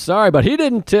was like, I'm sorry, but he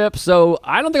didn't tip, so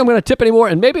I don't think I'm going to tip anymore.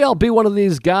 And maybe I'll be one of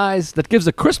these guys that gives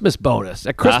a Christmas bonus.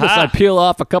 At Christmas, Aha. I peel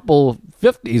off a couple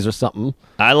 50s or something.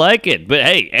 I like it. But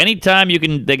hey, anytime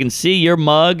they can see your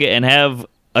mug and have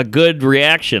a good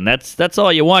reaction. That's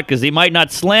all you want, because he might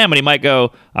not slam it. He might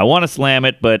go, I want to slam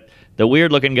it, but the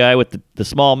weird-looking guy with the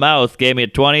small mouth gave me a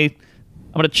 20. I'm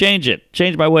going to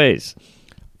change my ways.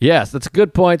 Yes, that's a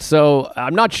good point. So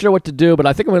I'm not sure what to do, but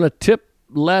I think I'm going to tip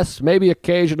less, maybe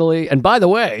occasionally. And by the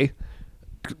way,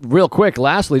 real quick,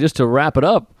 lastly, just to wrap it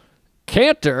up,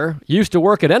 Cantor used to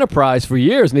work at Enterprise for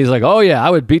years, and he's like, oh, yeah, I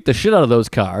would beat the shit out of those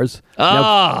cars.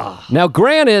 Now,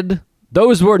 granted,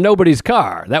 those were nobody's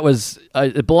car. That was,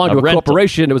 it belonged to a rental.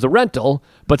 corporation. It was a rental.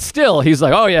 But still, he's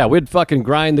like, oh, yeah, we'd fucking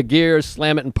grind the gears,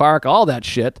 slam it in park, all that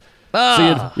shit.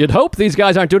 So you'd hope these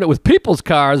guys aren't doing it with people's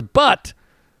cars, but,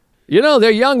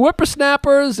 they're young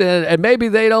whippersnappers, and maybe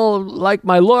they don't like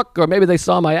my look, or maybe they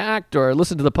saw my act, or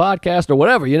listened to the podcast, or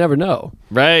whatever. You never know.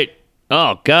 Right.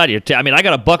 Oh, God. I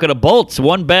got a bucket of bolts.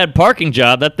 One bad parking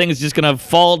job, that thing's just going to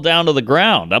fall down to the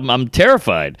ground. I'm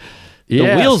terrified.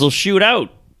 The wheels will shoot out.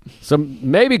 So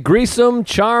maybe grease them,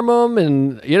 charm them,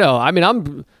 and,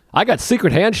 I got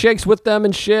secret handshakes with them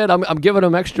and shit. I'm giving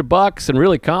them extra bucks and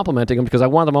really complimenting them because I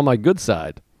want them on my good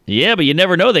side. Yeah, but you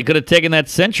never know. They could have taken that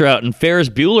Sentra out and Ferris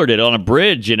Bueller'd it on a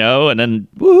bridge, and then,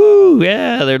 woohoo,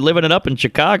 yeah, they're living it up in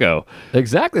Chicago.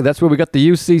 Exactly. That's where we got the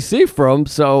UCC from,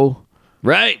 so...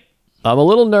 Right. I'm a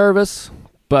little nervous,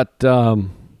 but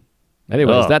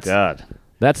anyways, that's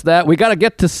that. We got to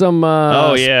get to some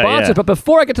sponsors, yeah. But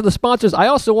before I get to the sponsors, I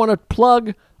also want to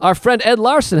plug our friend Ed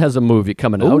Larson has a movie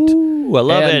coming out. Ooh, I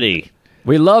love And Eddie.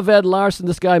 We love Ed Larson.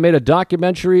 This guy made a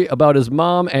documentary about his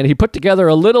mom, and he put together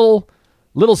a little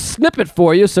snippet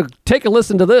for you, so take a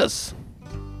listen to this.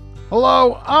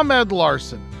 Hello, I'm Ed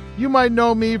Larson. You might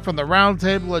know me from the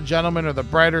Roundtable of Gentlemen or the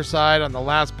Brighter Side on the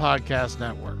Last Podcast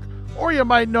Network. Or you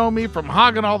might know me from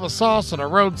hogging all the sauce at a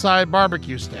roadside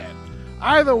barbecue stand.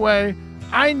 Either way,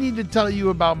 I need to tell you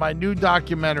about my new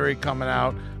documentary coming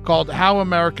out called How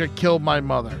America Killed My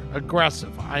Mother.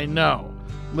 Aggressive, I know.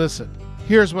 Listen,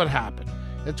 here's what happened.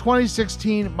 In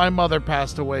 2016, my mother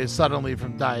passed away suddenly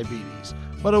from diabetes.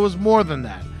 But it was more than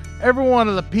that. Everyone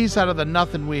wanted a piece out of the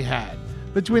nothing we had.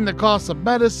 Between the cost of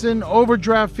medicine,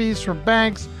 overdraft fees from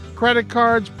banks, credit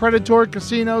cards, predatory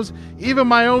casinos, even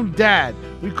my own dad,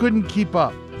 we couldn't keep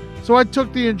up. So I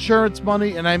took the insurance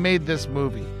money and I made this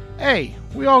movie. Hey,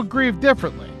 we all grieve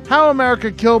differently. How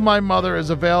America Killed My Mother is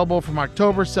available from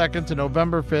October 2nd to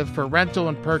November 5th for rental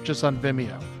and purchase on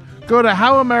Vimeo. Go to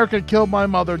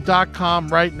howamerica.killedmymother.com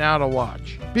right now to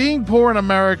watch. Being poor in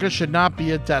America should not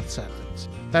be a death sentence.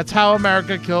 That's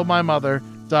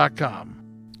howamerica.killedmymother.com.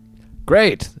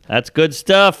 Great. That's good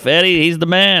stuff, Eddie. He's the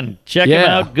man. Check him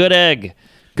out. Good egg.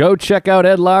 Go check out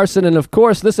Ed Larson. And, of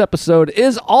course, this episode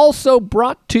is also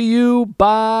brought to you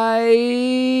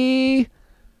by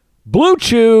Blue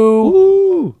Chew.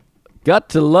 Woo. Got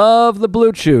to love the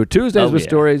Blue Chew. Tuesdays with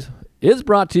Stories is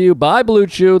brought to you by Blue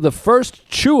Chew, the first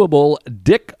chewable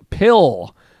dick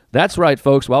pill. That's right,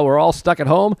 folks. While we're all stuck at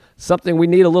home, something we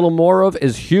need a little more of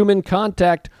is human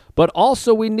contact, but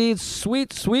also we need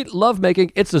sweet, sweet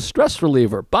lovemaking. It's a stress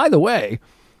reliever. By the way,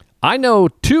 I know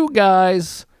two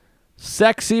guys,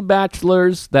 sexy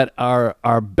bachelors, that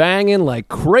are banging like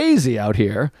crazy out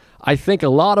here. I think a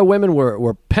lot of women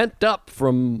were pent up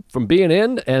from being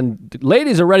in, and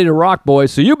ladies are ready to rock,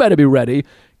 boys, so you better be ready.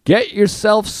 Get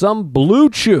yourself some Blue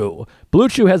Chew. Blue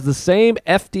Chew has the same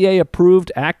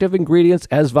FDA-approved active ingredients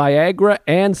as Viagra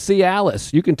and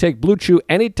Cialis. You can take Blue Chew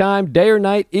anytime, day or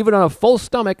night, even on a full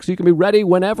stomach, so you can be ready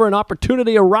whenever an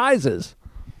opportunity arises.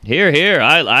 Here.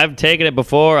 I've taken it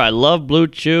before. I love Blue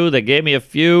Chew. They gave me a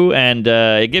few, and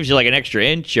it gives you like an extra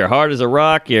inch. You're hard as a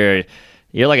rock. You're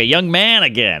like a young man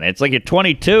again. It's like you're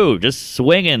 22, just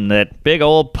swinging that big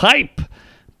old pipe.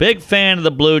 Big fan of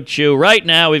the Blue Chew. Right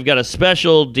now, we've got a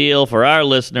special deal for our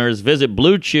listeners. Visit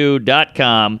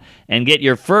BlueChew.com and get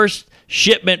your first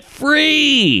shipment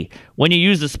free when you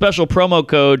use the special promo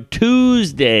code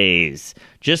Tuesdays.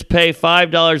 Just pay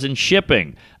 $5 in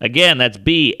shipping. Again, that's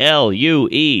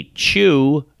BLUE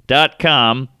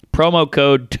Chew.com. Promo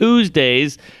code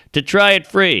Tuesdays to try it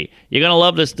free. You're going to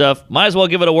love this stuff. Might as well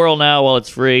give it a whirl now while it's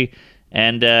free.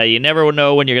 And you never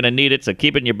know when you're going to need it, so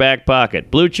keep it in your back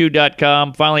pocket.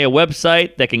 BlueChew.com, finally a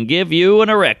website that can give you an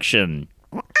erection.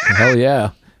 Hell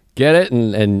yeah. Get it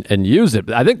and use it.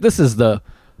 I think this is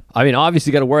I mean,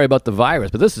 obviously, you got to worry about the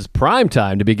virus, but this is prime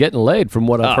time to be getting laid, from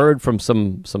what I've heard from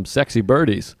some sexy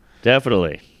birdies.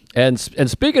 Definitely. And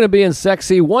speaking of being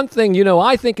sexy, one thing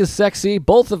I think is sexy.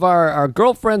 Both of our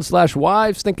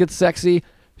girlfriends/wives think it's sexy.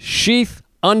 Sheath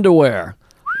underwear.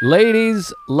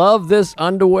 Ladies, love this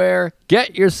underwear.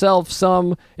 Get yourself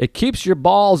some. It keeps your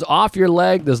balls off your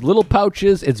leg. There's little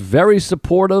pouches. It's very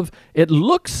supportive. It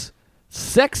looks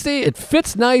sexy. It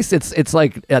fits nice. It's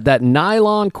like that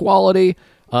nylon quality.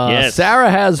 Yes.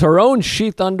 Sarah has her own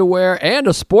sheath underwear and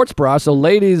a sports bra, so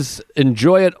ladies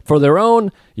enjoy it for their own.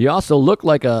 You also look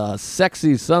like a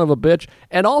sexy son of a bitch.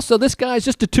 And also, this guy's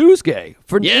just a Tuesday.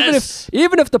 Yes.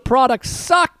 Even if the product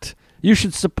sucked, you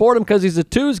should support him because he's a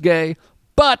Tuesday.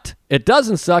 But it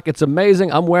doesn't suck. It's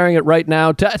amazing. I'm wearing it right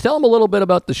now. Tell him a little bit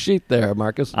about the sheet there,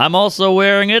 Marcus. I'm also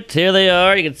wearing it. Here they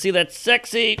are. You can see that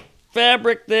sexy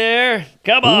fabric there.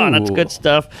 Come on. That's Ooh. good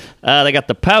stuff. They got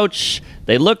the pouch.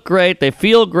 They look great. They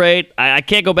feel great. I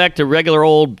can't go back to regular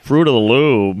old Fruit of the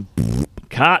Loom.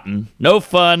 Cotton. No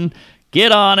fun.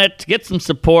 Get on it. Get some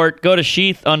support. Go to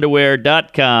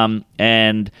sheathunderwear.com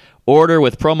and order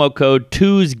with promo code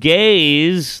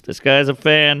TUESGAYS. This guy's a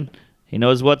fan. He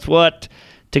knows what's what.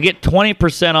 To get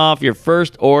 20% off your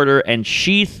first order and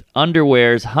Sheath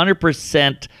Underwear's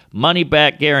 100%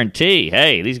 money-back guarantee.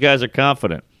 Hey, these guys are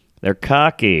confident. They're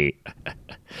cocky.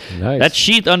 Nice. That's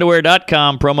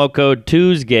sheathunderwear.com, promo code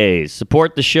TUESGAYS.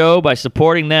 Support the show by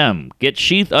supporting them. Get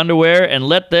Sheath Underwear and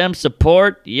let them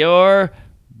support your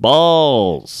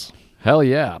balls. Hell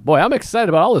yeah. Boy, I'm excited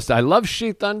about all this. I love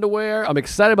sheath underwear. I'm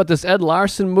excited about this Ed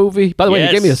Larson movie. By the way,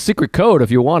 Yes. you gave me a secret code.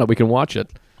 If you want it, we can watch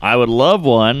it. I would love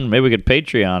one. Maybe we could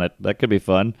Patreon it. That could be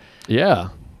fun. Yeah.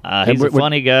 He's a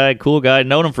funny guy, cool guy.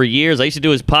 Known him for years. I used to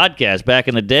do his podcast back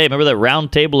in the day. Remember that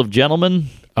Round Table of Gentlemen?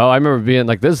 Oh, I remember being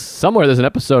like, there's an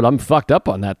episode. I'm fucked up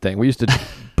on that thing. We used to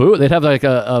boo. They'd have like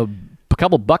a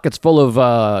couple buckets full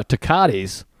of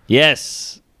Tecates.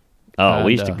 Yes. Oh, And,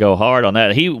 we used to go hard on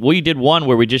that. We did one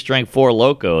where we just drank 4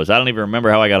 Locos. I don't even remember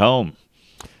how I got home.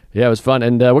 Yeah, it was fun.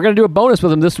 And we're going to do a bonus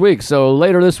with him this week. So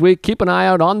later this week, keep an eye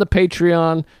out on the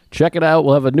Patreon. Check it out.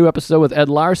 We'll have a new episode with Ed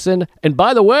Larson. And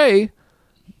by the way,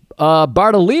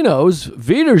 Bartolino's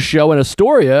Vita's show in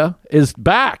Astoria is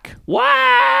back. What?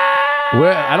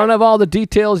 I don't have all the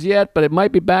details yet, but it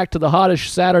might be back to the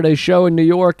hottest Saturday show in New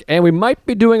York. And we might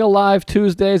be doing a live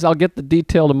Tuesdays. I'll get the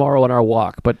detail tomorrow on our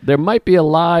walk. But there might be a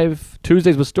live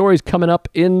Tuesdays with Stories coming up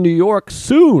in New York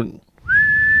soon.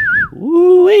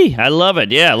 Woo-wee. I love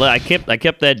it. Yeah, I kept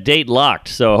that date locked,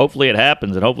 so hopefully it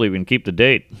happens, and hopefully we can keep the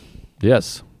date.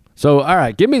 Yes. So, all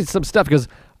right, give me some stuff, because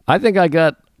I think I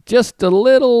got a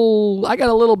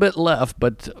little bit left,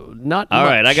 but not All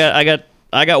much. right,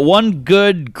 I got one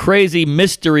good, crazy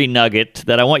mystery nugget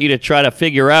that I want you to try to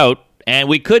figure out, and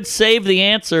we could save the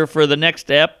answer for the next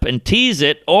ep and tease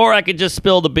it, or I could just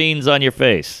spill the beans on your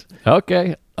face.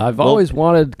 Okay. I've always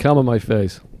wanted cum on my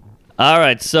face. All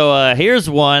right, so here's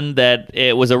one that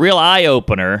it was a real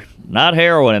eye-opener. Not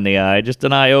heroin in the eye, just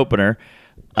an eye-opener.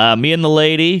 Me and the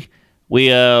lady,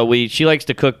 she likes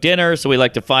to cook dinner, so we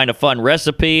like to find a fun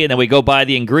recipe, and then we go buy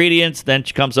the ingredients. Then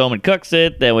she comes home and cooks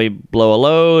it. Then we blow a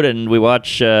load, and we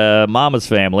watch Mama's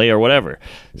Family or whatever.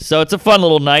 So it's a fun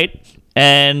little night.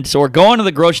 And so we're going to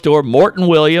the grocery store, Morton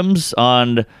Williams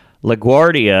on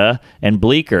LaGuardia and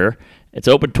Bleecker. It's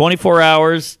open 24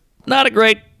 hours. Not a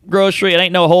great grocery. It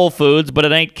ain't no Whole Foods, but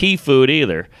it ain't Key Food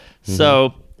either. Mm-hmm.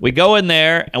 So we go in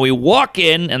there and we walk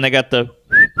in, and they got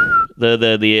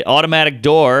the automatic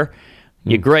door.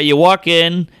 You walk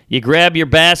in, you grab your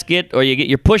basket, or you get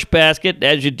your push basket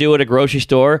as you do at a grocery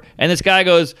store, and this guy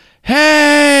goes,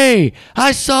 "Hey,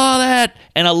 I saw that!"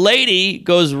 And a lady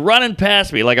goes running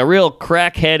past me like a real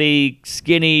crackheady,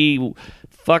 skinny,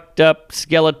 fucked up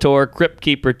Skeletor Crypt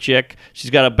Keeper chick.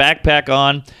 She's got a backpack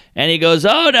on, and he goes,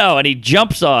 "Oh no!" And he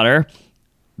jumps on her.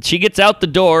 She gets out the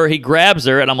door. He grabs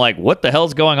her, and I'm like, "What the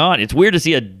hell's going on?" It's weird to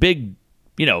see a big,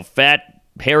 fat,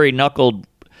 hairy-knuckled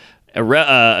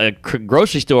a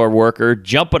grocery store worker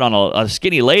jumping on a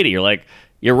skinny lady. You're like,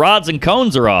 your rods and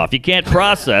cones are off. You can't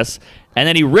process. And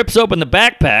then he rips open the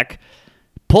backpack,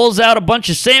 pulls out a bunch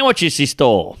of sandwiches he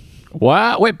stole.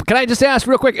 Wow. Wait, can I just ask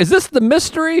real quick? Is this the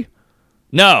mystery?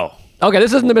 No. Okay,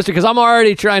 this isn't the mystery because I'm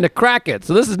already trying to crack it.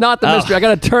 So this is not the mystery. I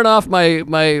got to turn off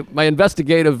my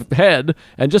investigative head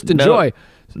and just enjoy.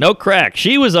 No crack.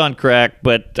 She was on crack,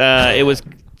 but it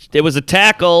was a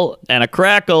tackle and a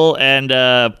crackle, and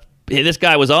this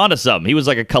guy was onto something. He was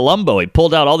like a Columbo. He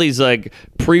pulled out all these like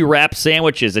pre-wrapped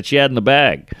sandwiches that she had in the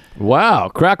bag. Wow,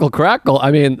 crackle. I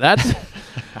mean, that's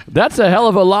That's a hell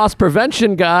of a loss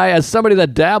prevention guy. As somebody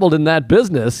that dabbled in that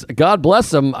business, God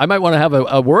bless him. I might want to have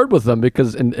a word with them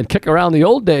because and kick around the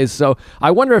old days. So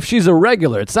I wonder if she's a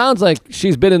regular. It sounds like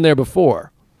she's been in there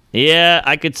before. Yeah,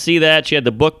 I could see that. She had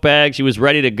the book bag. She was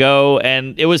ready to go.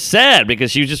 And it was sad because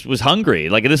she just was hungry.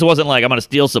 Like, this wasn't like, I'm going to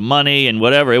steal some money and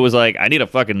whatever. It was like, I need a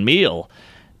fucking meal.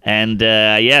 And,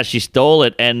 yeah, she stole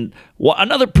it. And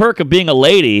another perk of being a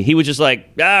lady, he was just like,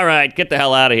 all right, get the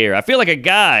hell out of here. I feel like a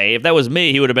guy, if that was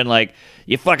me, he would have been like,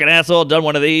 you fucking asshole, done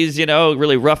one of these,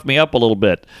 really roughed me up a little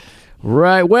bit.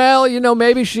 Right. Well,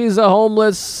 maybe she's a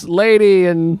homeless lady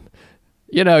and...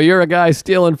 you're a guy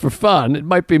stealing for fun. It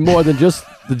might be more than just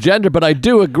the gender, but I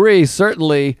do agree,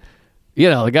 certainly,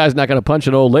 the guy's not going to punch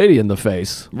an old lady in the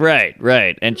face. Right.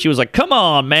 And she was like, come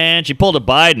on, man. She pulled a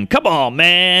Biden. Come on,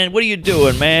 man. What are you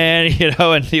doing, man?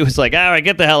 And he was like, all right,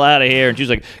 get the hell out of here. And she was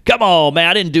like, come on, man.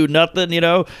 I didn't do nothing,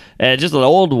 And just an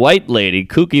old white lady,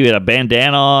 kooky, with a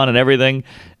bandana on and everything.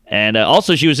 And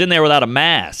also, she was in there without a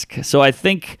mask. So I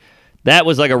think that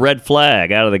was like a red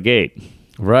flag out of the gate.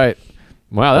 Right.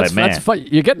 Wow, that's fun.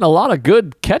 You're getting a lot of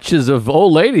good catches of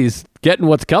old ladies getting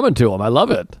what's coming to them. I love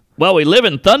it. Well, we live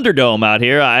in Thunderdome out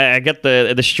here. I get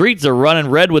the streets are running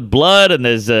red with blood, and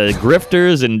there's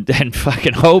grifters and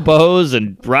fucking hobos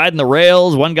and riding the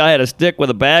rails. One guy had a stick with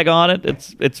a bag on it.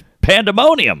 It's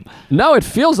pandemonium. No, it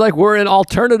feels like we're in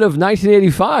alternative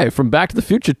 1985 from Back to the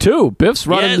Future 2. Biff's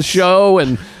running the show,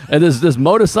 and there's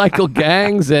motorcycle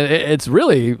gangs, and it's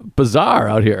really bizarre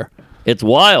out here. It's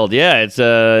wild, yeah. It's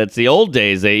the old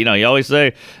days. You always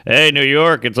say, "Hey, New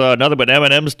York, it's nothing but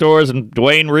M&M stores and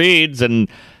Dwayne Reed's," and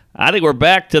I think we're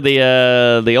back to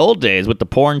the old days with the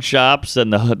porn shops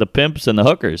and the pimps and the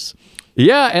hookers.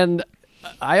 Yeah, and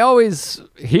I always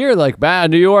hear like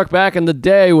New York back in the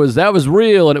day was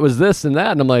real, and it was this and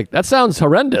that, and I'm like, that sounds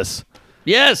horrendous.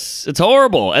 Yes, it's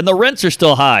horrible, and the rents are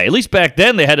still high. At least back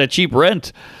then they had a cheap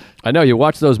rent. I know, you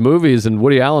watch those movies and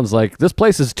Woody Allen's like, this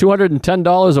place is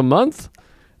 $210 a month,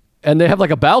 and they have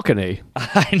like a balcony.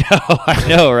 I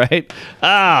know, right?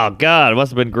 Oh, God, it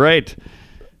must have been great.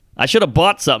 I should have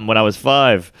bought something when I was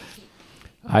 5.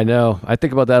 I know. I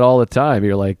think about that all the time.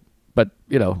 You're like, but,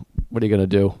 what are you going to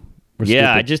do?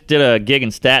 Yeah, I just did a gig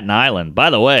in Staten Island. By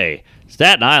the way,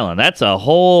 Staten Island, that's a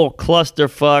whole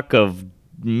clusterfuck of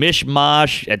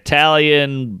mishmash,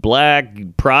 Italian, black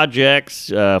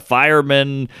projects,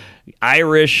 firemen,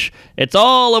 Irish. It's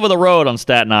all over the road on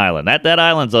Staten Island. That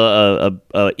island's a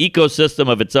ecosystem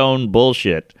of its own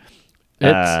bullshit.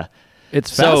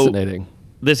 It's fascinating. So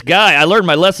this guy, I learned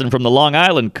my lesson from the Long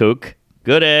Island kook.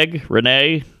 Good egg,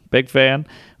 Renee, big fan.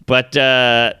 But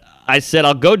I said,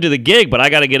 I'll go to the gig, but I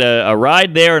got to get a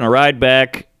ride there and a ride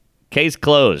back. Case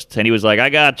closed. And he was like, I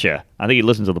gotcha. I think he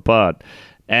listens to the pod.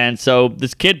 And so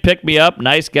this kid picked me up,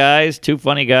 nice guys, 2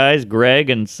 funny guys, Greg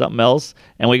and something else.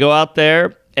 And we go out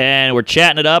there, and we're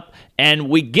chatting it up. And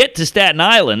we get to Staten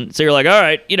Island. So you're like, all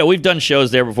right, we've done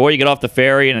shows there before. You get off the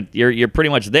ferry, and you're pretty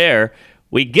much there.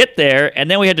 We get there,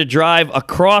 and then we had to drive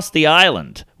across the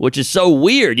island, which is so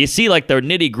weird. You see, like, the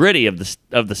nitty-gritty of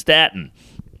the Staten.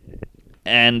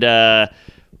 And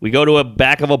we go to a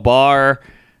back of a bar,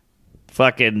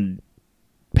 fucking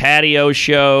patio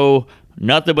show.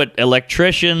 Nothing but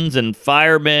electricians and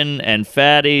firemen and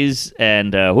fatties.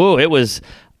 And,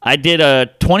 I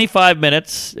did 25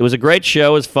 minutes. It was a great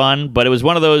show. It was fun. But it was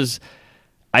one of those,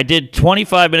 I did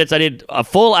 25 minutes. I did a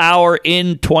full hour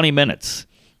in 20 minutes.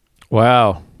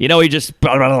 Wow. He just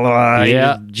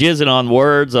jizzing on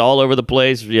words all over the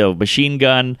place, machine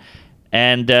gun.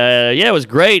 And, it was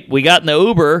great. We got in the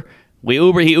Uber. He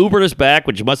Ubered us back,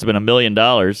 which must have been $1 million.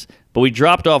 But we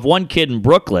dropped off one kid in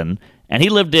Brooklyn, and he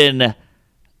lived in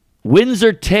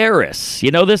Windsor Terrace.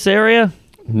 You know this area?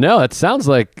 No, it sounds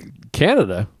like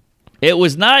Canada. It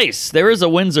was nice. There is a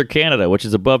Windsor, Canada, which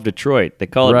is above Detroit. They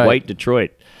call it White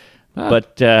Detroit.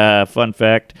 But fun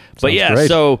fact. But yeah, great.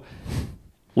 So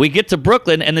we get to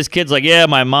Brooklyn, and this kid's like, yeah,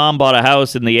 my mom bought a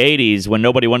house in the 80s when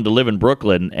nobody wanted to live in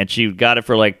Brooklyn, and she got it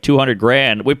for like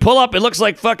 $200,000. We pull up, it looks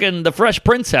like fucking the Fresh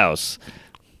Prince house.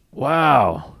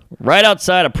 Wow. Right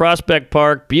outside of Prospect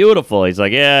Park. Beautiful. He's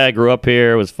like, yeah, I grew up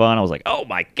here. It was fun. I was like, oh,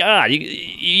 my God.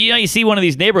 You see one of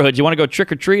these neighborhoods, you want to go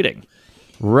trick-or-treating.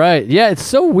 Right. Yeah, it's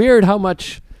so weird how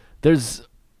much there's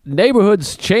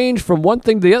neighborhoods change from one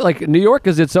thing to the other. Like, New York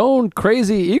is its own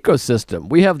crazy ecosystem.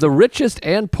 We have the richest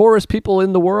and poorest people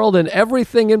in the world and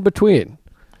everything in between.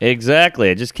 Exactly.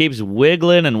 It just keeps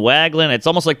wiggling and waggling. It's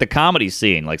almost like the comedy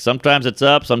scene. Like, sometimes it's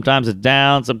up, sometimes it's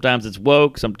down, sometimes it's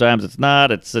woke, sometimes it's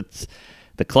not. It's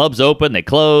the club's open, they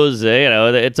close,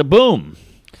 it's a boom.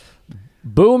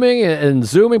 Booming and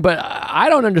zooming, but I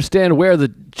don't understand where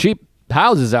the cheap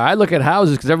houses are. I look at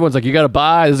houses because everyone's like, you got to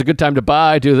buy. This is a good time to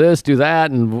buy. Do this, do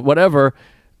that, and whatever.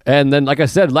 And then, like I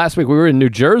said, last week we were in New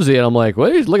Jersey, and I'm like,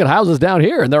 well, look at houses down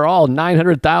here, and they're all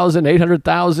 900,000,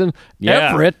 800,000.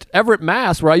 Yeah. Everett,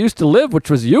 Mass, where I used to live,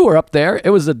 which was you were up there. It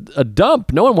was a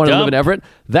dump. No one wanted to live in Everett.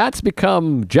 That's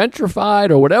become gentrified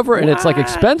or whatever, and it's like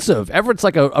expensive. Everett's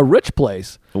like a rich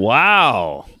place.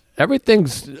 Wow.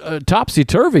 Everything's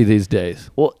topsy-turvy these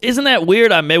days. Well, isn't that weird?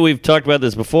 Maybe we've talked about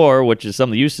this before, which is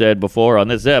something you said before on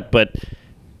this ep, but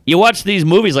you watch these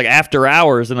movies like After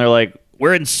Hours, and they're like,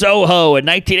 we're in Soho in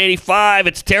 1985.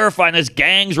 It's terrifying. There's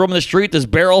gangs roaming the street. There's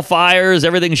barrel fires.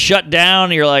 Everything's shut down.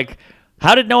 And you're like,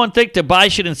 how did no one think to buy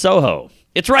shit in Soho?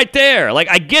 It's right there. Like,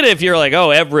 I get it if you're like,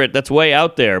 oh, Everett, that's way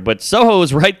out there. But Soho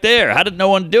is right there. How did no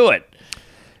one do it?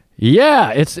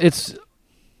 Yeah, it's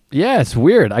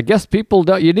weird. I guess people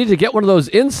don't. You need to get one of those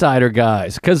insider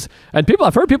guys,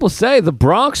 I've heard people say the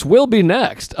Bronx will be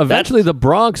next. Eventually, the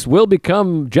Bronx will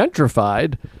become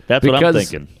gentrified. That's what I'm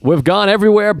thinking. We've gone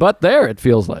everywhere but there. It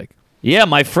feels like. Yeah,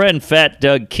 my friend Fat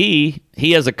Doug Key,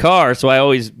 he has a car, so I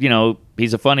always,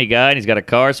 he's a funny guy and he's got a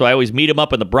car, so I always meet him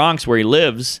up in the Bronx where he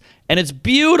lives, and it's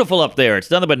beautiful up there. It's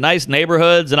nothing but nice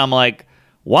neighborhoods, and I'm like,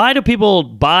 why do people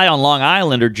buy on Long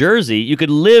Island or Jersey? You could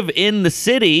live in the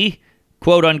city,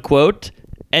 quote unquote,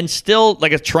 and still,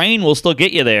 like, a train will still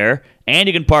get you there, and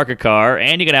you can park a car,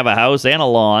 and you can have a house and a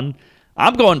lawn.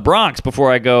 I'm going Bronx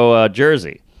before I go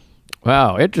Jersey.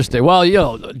 Wow, interesting. Well,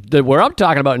 where I'm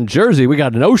talking about in Jersey, we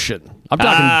got an ocean. I'm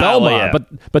talking Belmar, well, yeah.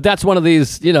 but that's one of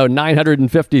these,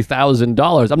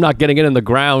 $950,000. I'm not getting it in the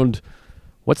ground.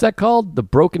 What's that called? The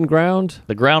broken ground?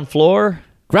 The ground floor?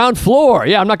 Ground floor.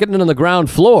 Yeah, I'm not getting in on the ground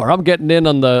floor. I'm getting in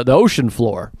on the ocean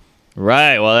floor.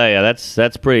 Right. Well, yeah,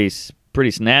 that's pretty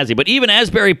snazzy. But even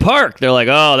Asbury Park, they're like,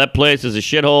 oh, that place is a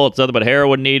shithole. It's nothing but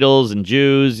heroin needles and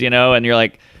Jews, and you're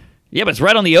like, yeah, but it's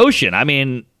right on the ocean. I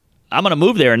mean, I'm going to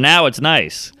move there, and now it's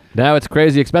nice. Now it's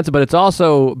crazy expensive, but it's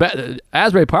also,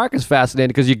 Asbury Park is fascinating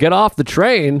because you get off the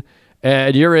train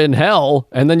and you're in hell,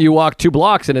 and then you walk 2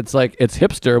 blocks and it's like, it's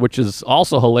hipster, which is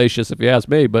also hellacious if you ask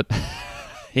me, but.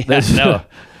 Yeah, no,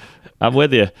 I'm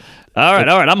with you. All right,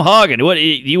 I'm hogging. What,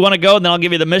 you want to go, and then I'll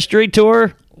give you the mystery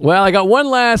tour? Well, I got one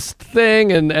last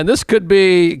thing, and this could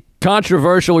be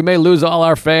controversial. We may lose all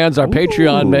our fans. Our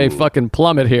Patreon may fucking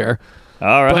plummet here.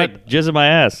 All right, jizz in my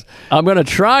ass. I'm going to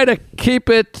try to keep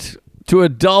it to a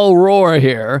dull roar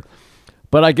here,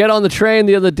 but I get on the train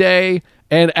the other day,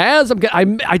 and as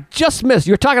I just missed.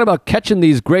 You're talking about catching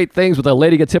these great things with a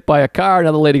lady gets hit by a car,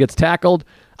 another lady gets tackled.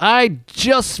 I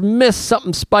just missed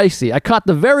something spicy. I caught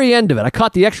the very end of it. I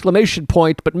caught the exclamation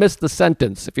point, but missed the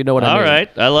sentence, if you know what I mean. All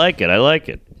right, I like it.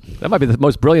 That might be the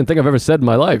most brilliant thing I've ever said in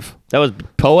my life. That was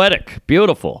poetic,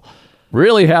 beautiful.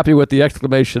 Really happy with the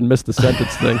exclamation, missed the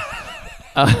sentence thing.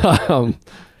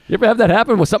 You ever have that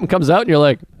happen when something comes out and you're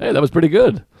like, hey, that was pretty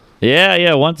good?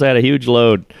 Yeah. Once I had a huge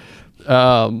load.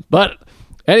 But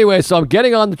anyway, so I'm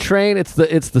getting on the train.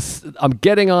 I'm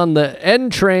getting on the N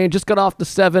train. Just got off the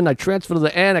 7. I transfer to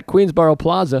the N at Queensboro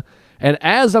Plaza, and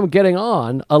as I'm getting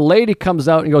on, a lady comes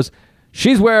out and goes,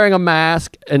 she's wearing a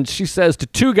mask, and she says to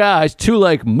 2 guys, 2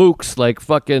 like mooks, like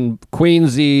fucking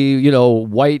Queensy,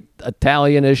 white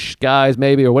Italianish guys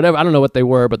maybe or whatever. I don't know what they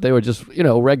were, but they were just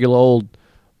regular old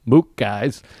mook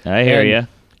guys. I hear you.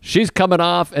 She's coming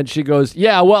off, and she goes,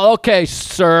 yeah, well, okay,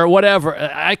 sir, whatever.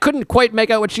 I couldn't quite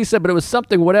make out what she said, but it was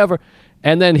something, whatever.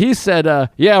 And then he said,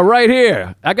 yeah, right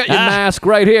here. I got your mask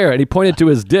right here. And he pointed to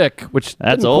his dick, which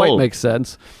didn't quite make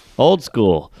sense. Old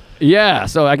school. Yeah,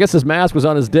 so I guess his mask was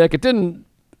on his dick. It doesn't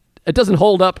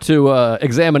hold up to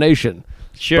examination.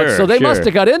 Sure. So they must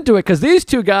have got into it, because these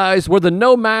 2 guys were the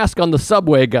no mask on the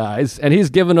subway guys, and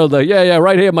he's giving her the, yeah,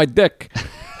 right here, my dick.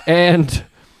 And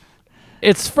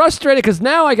it's frustrating because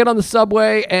now I get on the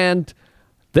subway and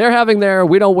they're having their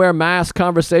we don't wear mask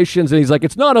conversations, and he's like,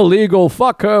 it's not illegal,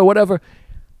 fuck her, whatever.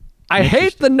 I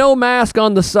hate the no mask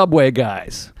on the subway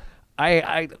guys.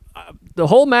 I the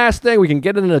whole mask thing, we can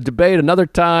get in a debate another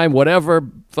time, whatever,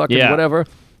 whatever.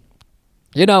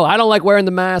 I don't like wearing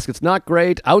the mask. It's not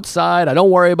great. Outside, I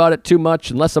don't worry about it too much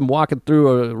unless I'm walking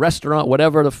through a restaurant,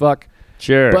 whatever the fuck.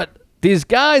 Sure. But these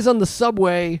guys on the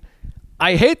subway,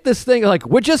 I hate this thing. Like,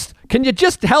 can you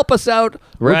just help us out?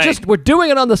 Right. We're doing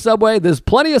it on the subway. There's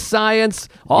plenty of science.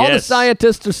 All the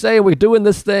scientists are saying we're doing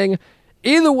this thing.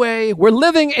 Either way, we're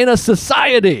living in a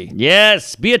society.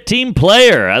 Yes, be a team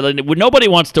player. Nobody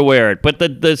wants to wear it, but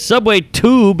the subway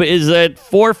tube is at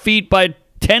 4 feet by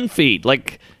 10 feet.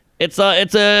 Like, it's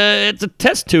a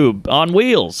test tube on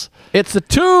wheels. It's a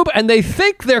tube, and they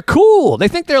think they're cool. They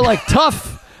think they're like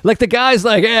tough. Like the guy's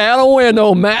like, yeah, I don't wear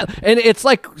no mask. And it's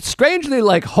like strangely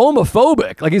like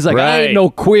homophobic. Like he's like, I ain't Right. no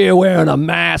queer wearing a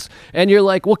mask. And you're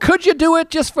like, well, could you do it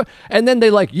just for, and then they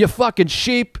like, you fucking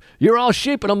sheep. You're all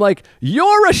sheep. And I'm like,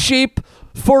 you're a sheep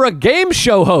for a game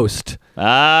show host.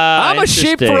 I'm a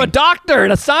sheep for a interesting. doctor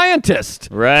and a scientist.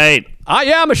 Right.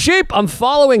 I'm a sheep. I'm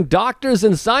following doctors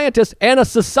and scientists and a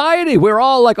society. We're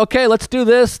all like, okay, let's do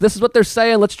this. This is what they're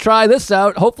saying. Let's try this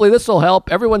out. Hopefully this will help.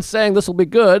 Everyone's saying this will be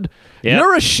good. Yep.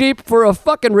 You're a sheep for a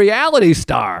fucking reality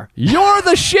star. You're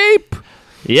the sheep.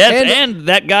 Yes, and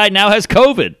that guy now has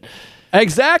COVID.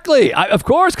 Exactly. Of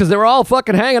course, because they were all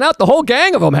fucking hanging out. The whole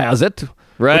gang of them has it.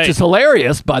 Right. Which is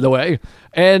hilarious, by the way.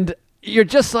 And you're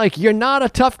just like, you're not a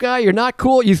tough guy. You're not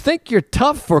cool. You think you're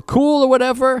tough or cool or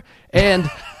whatever. And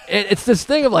it's this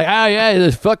thing of like, yeah,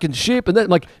 this fucking sheep. And then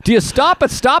like, do you stop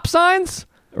at stop signs?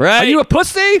 Right. Are you a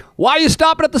pussy? Why are you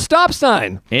stopping at the stop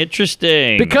sign?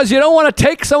 Interesting. Because you don't want to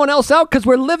take someone else out because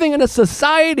we're living in a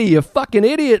society, you fucking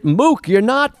idiot mook. You're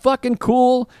not fucking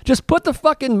cool. Just put the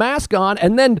fucking mask on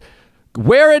and then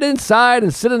wear it inside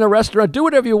and sit in a restaurant. Do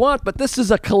whatever you want, but this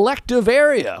is a collective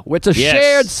area. It's a Yes.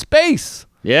 shared space.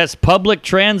 Yes, public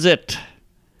transit.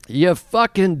 You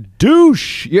fucking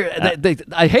douche.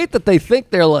 I hate that they think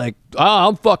they're like,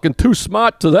 I'm fucking too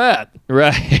smart to that.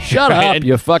 Right. Shut Right. up,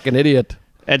 you fucking idiot.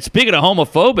 And speaking of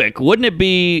homophobic, wouldn't it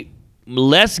be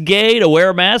less gay to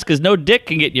wear a mask because no dick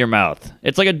can get in your mouth?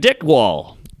 It's like a dick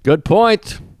wall. Good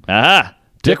point. Aha.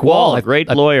 Dick Wall. Great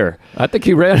lawyer. I think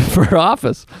he ran for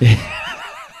office.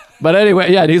 But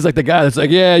anyway, yeah, and he's like the guy that's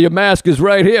like, yeah, your mask is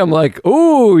right here. I'm like,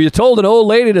 ooh, you told an old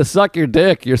lady to suck your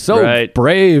dick. You're so Right.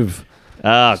 brave.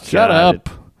 Oh, Shut God. up.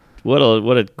 What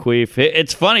a queef.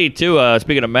 It's funny, too,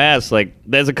 speaking of masks, like,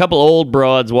 there's a couple old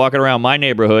broads walking around my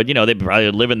neighborhood. You know, they've probably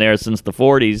been living there since the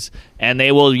 40s, and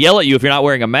they will yell at you if you're not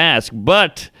wearing a mask.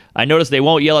 But I noticed they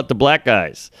won't yell at the black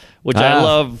guys, which I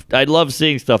love. I love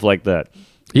seeing stuff like that.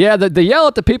 Yeah, the yell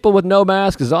at the people with no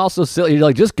mask is also silly. You're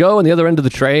like, just go on the other end of the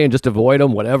train, just avoid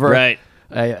them, whatever. Right.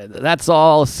 That's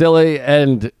all silly,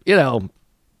 and you know,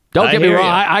 don't I get me hear wrong.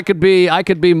 ya. I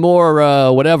could be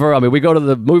more whatever. I mean, we go to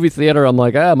the movie theater. I'm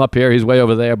like, I'm up here. He's way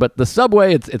over there. But the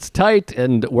subway, it's tight,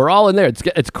 and we're all in there.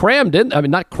 It's crammed in. I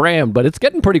mean, not crammed, but it's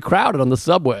getting pretty crowded on the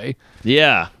subway.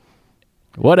 Yeah.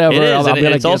 Whatever. It is, I'm and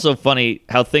gonna it's get- also funny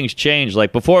how things change.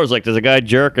 Like, before it was like, there's a guy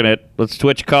jerking it. Let's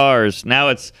switch cars. Now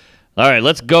it's, all right,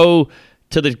 let's go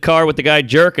to the car with the guy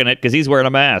jerking it because he's wearing a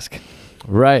mask.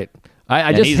 right. I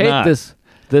And just he's hate not.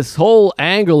 this whole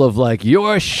angle of like,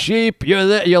 you're a sheep. You're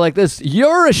like this.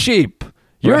 You're a sheep.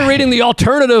 You're Right. reading the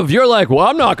alternative. You're like, well,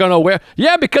 I'm not gonna wear.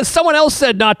 Yeah, because someone else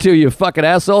said not to. You fucking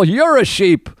asshole. You're a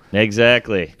sheep.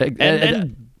 Exactly. And-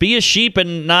 And be a sheep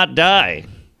and not die.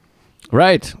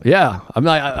 Right. Yeah.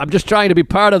 I'm just trying to be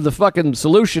part of the fucking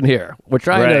solution here. We're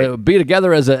trying to Right. be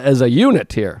together as a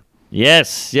unit here.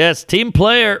 Yes, team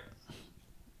player.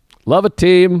 Love a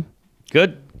team.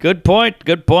 Good point.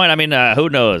 I mean, who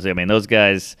knows? I mean, those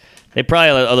guys, they probably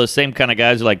are those same kind of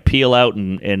guys who like peel out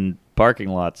in parking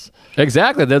lots.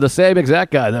 Exactly. They're the same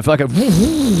exact guy. They're fucking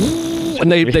and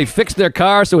they fix their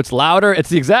car so it's louder. It's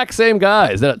the exact same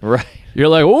guys. Right. You're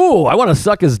like, ooh, I want to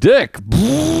suck his dick.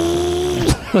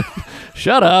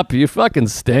 Shut up. You fucking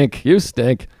stink. You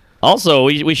stink. Also,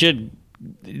 we should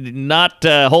not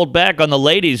hold back on the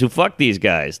ladies who fuck these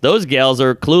guys. Those gals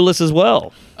are clueless as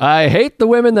well. I hate the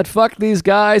women that fuck these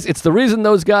guys. It's the reason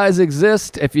those guys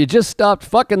exist. If you just stopped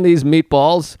fucking these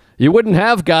meatballs, you wouldn't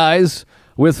have guys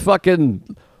with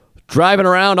fucking driving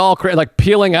around all like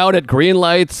peeling out at green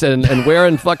lights and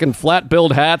wearing fucking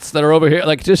flat-billed hats that are over here.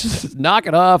 Like, just knock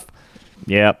it off.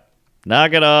 Yep.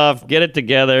 Knock it off. Get it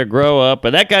together. Grow up.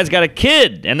 But that guy's got a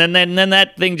kid, and then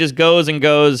that thing just goes and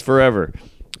goes forever.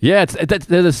 Yeah,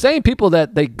 they're the same people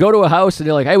that they go to a house and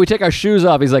you're like, hey, we take our shoes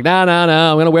off. He's like, no,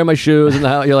 I'm going to wear my shoes in the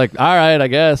house. You're like, all right, I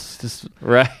guess. Just,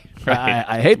 Right.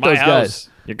 I hate It's my those house. guys.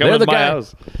 You're coming to my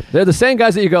house. They're the same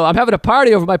guys that you go, I'm having a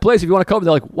party over my place if you want to come.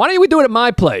 They're like, why don't we do it at my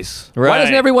place? Why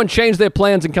doesn't Right. everyone change their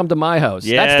plans and come to my house?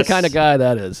 That's Yes. the kind of guy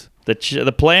that is.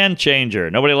 The plan changer.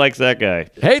 Nobody likes that guy.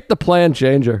 Hate the plan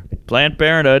changer. Planned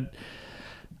Parenthood.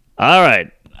 All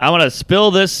right. I want to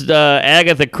spill this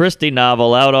Agatha Christie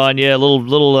novel out on you. A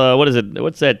little. What is it?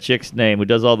 What's that chick's name who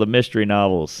does all the mystery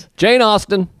novels? Jane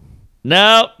Austen.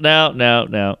 No.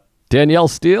 Danielle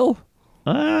Steele.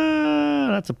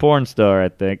 That's a porn star, I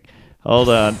think. Hold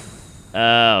on.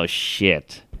 Oh,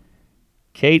 shit.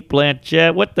 Kate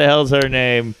Blanchett. What the hell's her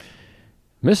name?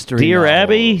 Mystery Dear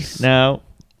Abby? novels. No.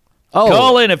 Oh,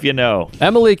 Call in if you know.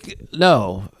 Emily.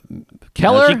 No.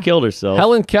 Keller. No, she killed herself.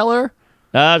 Helen Keller.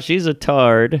 She's a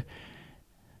tard.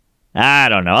 I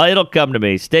don't know. It'll come to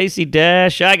me. Stacey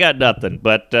Dash. I got nothing.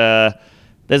 But that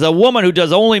There's a woman who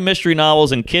does only mystery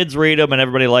novels, and kids read them, and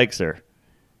everybody likes her.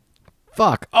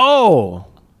 Fuck. Oh.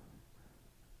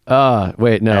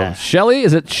 Wait, no. Yeah. Shelley?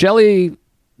 Is it Shelley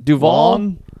Duvall?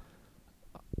 Long?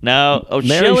 No. Oh,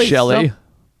 Mary Shelley.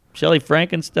 Shelley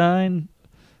Frankenstein.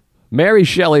 Mary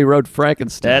Shelley wrote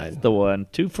Frankenstein. That's the one.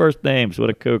 2 first names. What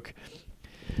a kook.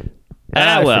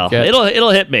 I Well, forget. it'll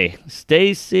hit me.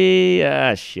 Stacy.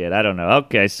 Shit. I don't know.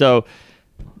 Okay, so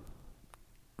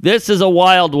this is a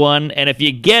wild one, and if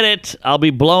you get it, I'll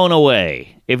be blown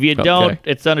away. If you don't,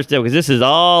 it's understandable because this is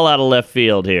all out of left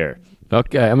field here.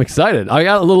 Okay, I'm excited. I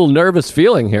got a little nervous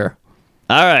feeling here.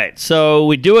 All right, so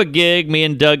we do a gig, me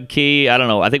and Doug Key. I don't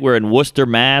know. I think we're in Worcester,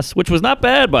 Mass, which was not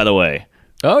bad, by the way.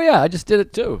 Oh, yeah, I just did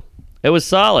it too. It was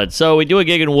solid. So we do a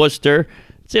gig in Worcester.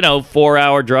 It's,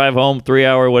 4-hour drive home,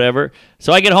 3-hour, whatever.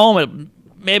 So I get home at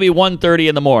maybe 1:30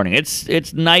 in the morning.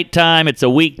 It's nighttime. It's a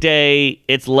weekday.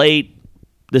 It's late.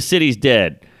 The city's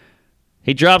dead.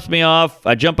 He drops me off.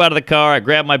 I jump out of the car. I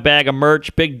grab my bag of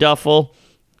merch, big duffel.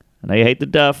 I know you hate the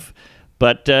duff,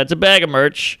 but it's a bag of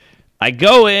merch. I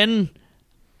go in,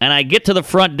 and I get to the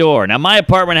front door. Now, my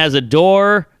apartment has a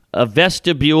door, a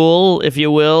vestibule, if you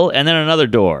will, and then another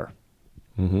door.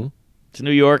 Mm-hmm. It's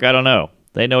New York. I don't know.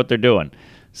 They know what they're doing.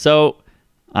 So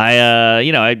I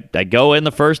go in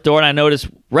the first door, and I notice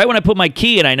right when I put my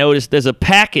key in, I notice there's a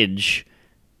package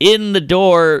in the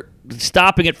door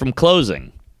stopping it from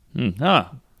closing.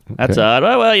 That's odd.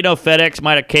 Well, FedEx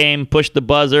might have came, pushed the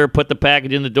buzzer, put the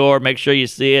package in the door, make sure you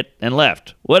see it, and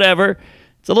left. Whatever.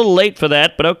 It's a little late for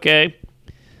that, but okay.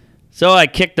 So I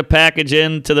kick the package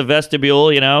into the vestibule,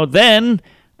 Then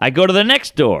I go to the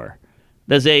next door.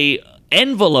 There's a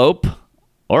envelope,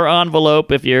 or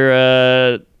envelope if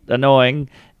you're annoying,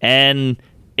 and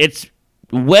it's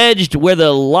wedged where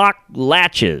the lock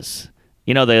latches.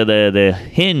 The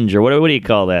hinge, or what do you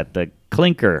call that? The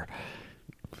clinker.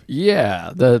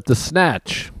 Yeah, the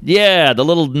snatch. Yeah, the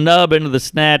little nub into the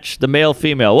snatch, the male,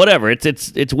 female, whatever.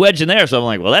 It's wedged in there, so I'm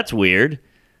like, well, that's weird.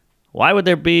 Why would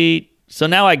there be... So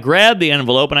now I grab the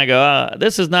envelope and I go,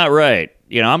 this is not right.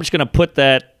 I'm just going to put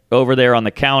that over there on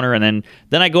the counter, and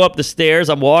then I go up the stairs.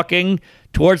 I'm walking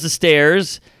towards the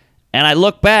stairs, and I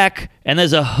look back, and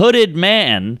there's a hooded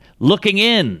man looking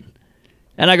in.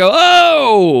 And I go,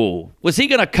 oh, was he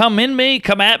going to come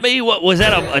at me? What was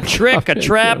that, a trick, a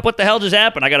trap? What the hell just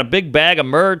happened? I got a big bag of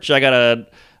merch. I got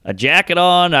a jacket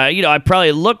on. I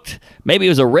probably looked, maybe he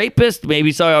was a rapist. Maybe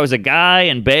he saw I was a guy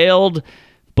and bailed.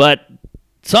 But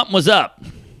something was up.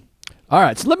 All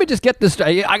right, so let me just get this.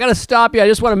 I got to stop you. I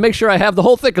just want to make sure I have the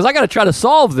whole thing because I got to try to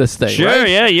solve this thing. Sure, right?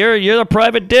 yeah, you're the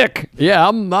private dick. Yeah,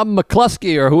 I'm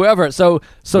McCluskey or whoever. So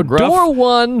Gruff. door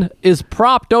 1 is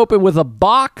propped open with a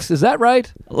box. Is that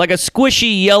right? Like a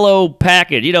squishy yellow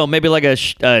package. Maybe like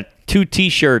a 2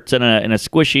 T-shirts in a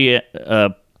squishy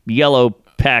yellow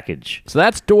package. So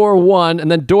that's door 1, and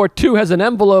then door 2 has an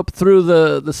envelope through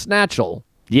the snatchel.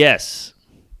 Yes.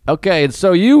 Okay, and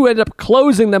so you end up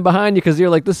closing them behind you because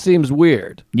you're like, this seems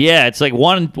weird. Yeah, it's like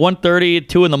 1:30,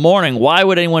 2 in the morning. Why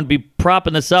would anyone be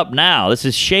propping this up now? This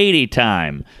is shady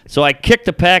time. So I kick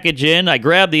the package in, I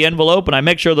grab the envelope, and I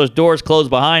make sure those doors close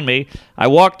behind me. I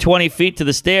walk 20 feet to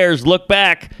the stairs, look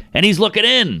back, and he's looking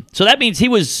in. So that means he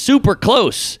was super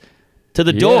close to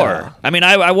the door. I mean,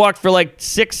 I walked for like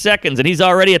 6 seconds, and he's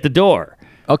already at the door.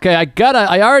 Okay,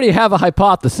 I already have a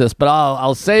hypothesis, but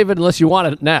I'll save it unless you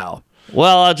want it now.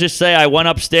 Well, I'll just say I went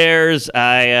upstairs.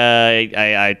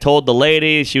 I told the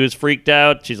lady. She was freaked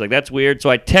out. She's like, that's weird. So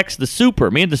I text the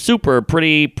super. Me and the super are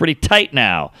pretty tight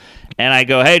now. And I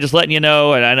go, hey, just letting you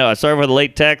know. And I know, sorry for the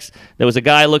late text. There was a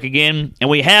guy looking in. And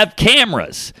we have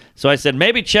cameras. So I said,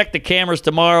 maybe check the cameras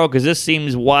tomorrow because this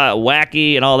seems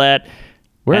wacky and all that.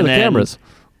 Where and are the cameras?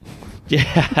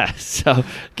 Yeah. So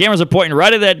cameras are pointing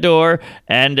right at that door.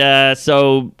 And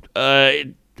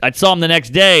I saw him the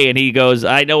next day, and he goes,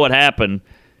 I know what happened.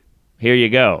 Here you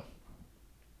go.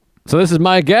 So this is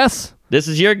my guess? This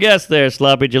is your guess there,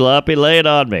 Sloppy Jalopy. Lay it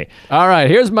on me. All right,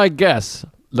 here's my guess.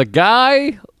 The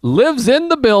guy lives in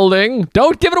the building.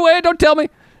 Don't give it away. Don't tell me.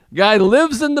 Guy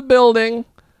lives in the building.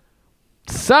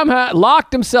 Somehow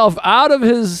locked himself out of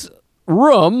his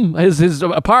room, his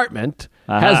apartment,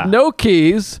 has no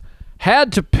keys,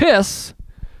 had to piss.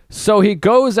 So he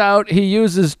goes out, he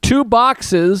uses 2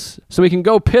 boxes so he can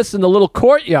go piss in the little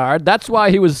courtyard. That's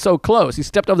why he was so close. He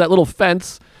stepped over that little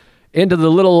fence into the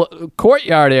little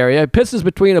courtyard area, pisses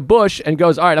between a bush, and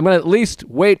goes, all right, I'm going to at least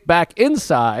wait back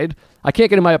inside. I can't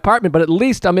get in my apartment, but at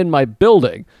least I'm in my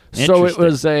building. So it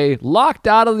was a locked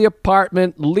out of the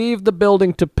apartment, leave the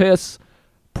building to piss,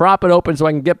 prop it open so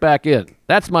I can get back in.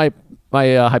 That's my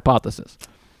hypothesis.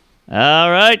 All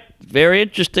right. Very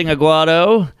interesting,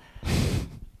 Aguado.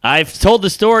 I've told the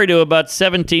story to about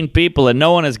 17 people, and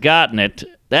no one has gotten it.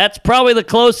 That's probably the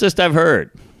closest I've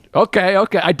heard. Okay.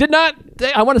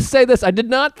 I want to say this. I did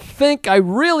not think I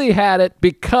really had it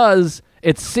because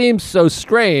it seems so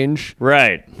strange.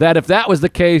 Right. That if that was the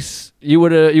case, you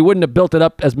wouldn't have built it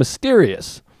up as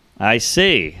mysterious. I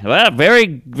see. Well,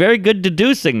 very, very good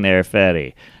deducing there,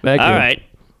 Fatty. Thank you. All right.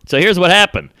 So here's what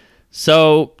happened.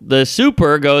 So the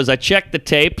super goes, I checked the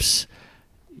tapes.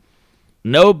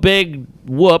 No big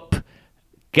whoop.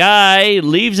 Guy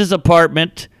leaves his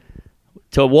apartment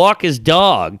to walk his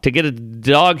dog, to get a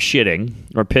dog shitting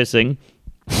or pissing.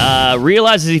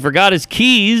 Realizes he forgot his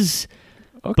keys,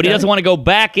 but he doesn't want to go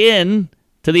back in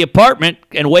to the apartment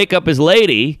and wake up his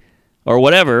lady or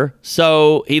whatever.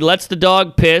 So he lets the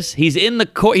dog piss. He's in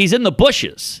the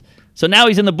bushes. So now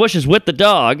he's in the bushes with the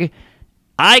dog.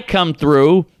 I come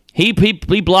through. He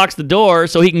blocks the door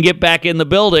so he can get back in the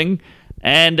building.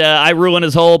 And I ruin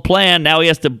his whole plan. Now he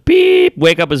has to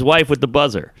wake up his wife with the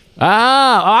buzzer.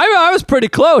 I was pretty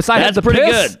close. I had the pretty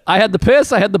piss. good. I had the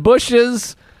piss. I had the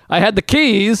bushes. I had the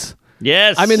keys.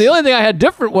 Yes. I mean, the only thing I had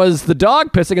different was the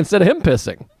dog pissing instead of him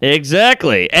pissing.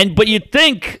 Exactly. But you'd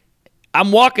think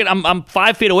I'm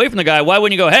 5 feet away from the guy. Why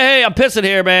wouldn't you go, hey, I'm pissing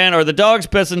here, man, or the dog's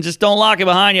pissing. Just don't lock it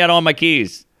behind you. I don't want my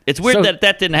keys. It's weird that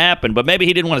didn't happen, but maybe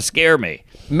he didn't want to scare me.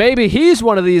 Maybe he's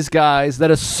one of these guys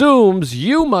that assumes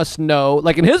you must know.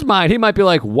 Like in his mind, he might be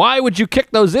like, why would you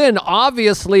kick those in?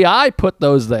 Obviously, I put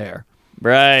those there.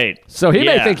 Right. So he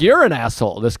may think you're an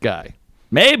asshole, this guy.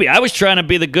 Maybe. I was trying to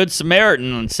be the good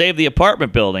Samaritan and save the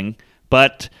apartment building,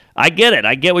 but I get it.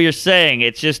 I get what you're saying.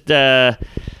 It's just, it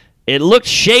looks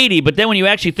shady, but then when you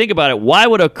actually think about it, why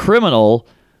would a criminal,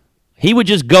 he would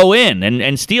just go in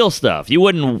and steal stuff. You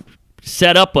wouldn't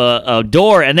set up a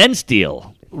door and then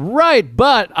steal. Right,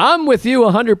 but I'm with you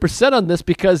 100% on this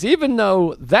because even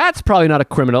though that's probably not a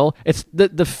criminal, it's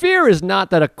the fear is not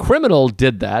that a criminal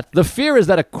did that. The fear is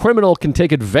that a criminal can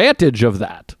take advantage of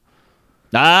that.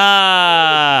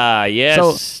 Ah, yes.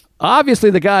 So obviously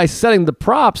the guy setting the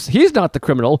props, he's not the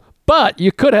criminal, but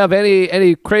you could have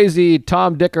any crazy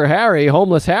Tom, Dick, or Harry,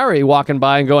 homeless Harry, walking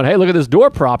by and going, hey, look at this door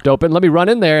propped open. Let me run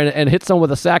in there and hit someone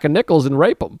with a sack of nickels and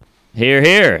rape them.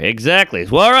 Here. Exactly.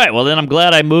 Well, all right. Well, then I'm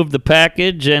glad I moved the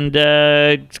package and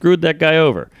screwed that guy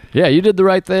over. Yeah, you did the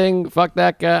right thing. Fuck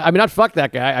that guy. I mean, not fuck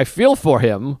that guy. I feel for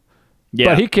him,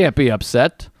 but he can't be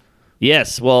upset.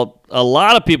 Yes. Well, a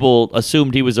lot of people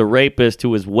assumed he was a rapist who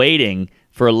was waiting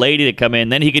for a lady to come in.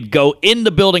 Then he could go in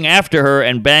the building after her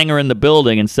and bang her in the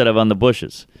building instead of on the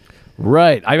bushes.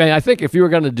 Right. I mean, I think if you were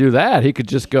going to do that, he could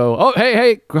just go, oh,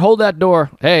 hey, hold that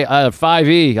door. Hey,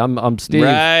 5E, I'm Steve.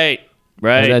 Right.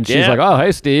 And then she's like, oh,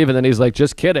 hey, Steve. And then he's like,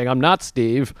 just kidding. I'm not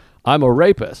Steve. I'm a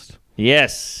rapist.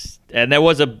 Yes. And there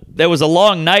was a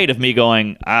long night of me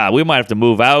going, we might have to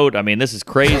move out. I mean, this is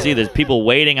crazy. There's people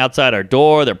waiting outside our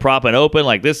door. They're propping open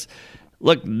like this.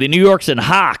 Look, the New York's in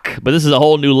hock, but this is a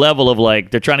whole new level of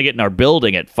like, they're trying to get in our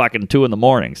building at fucking 2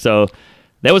 a.m. So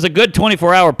there was a good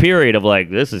 24-hour period of like,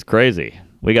 this is crazy.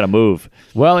 We got to move.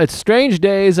 Well, it's strange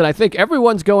days, and I think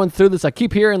everyone's going through this. I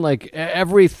keep hearing like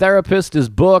every therapist is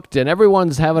booked, and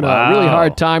everyone's having a really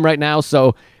hard time right now.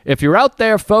 So if you're out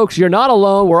there, folks, you're not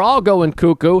alone. We're all going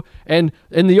cuckoo. And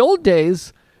in the old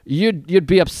days, you'd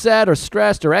be upset or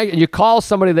stressed or angry, and you call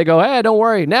somebody, they go, hey, don't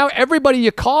worry. Now everybody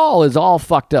you call is all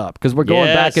fucked up because we're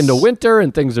going back into winter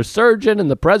and things are surging and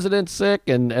the president's sick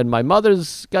and my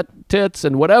mother's got tits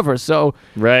and whatever. So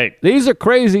these are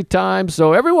crazy times.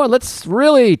 So everyone, let's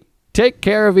really take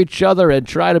care of each other and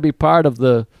try to be part of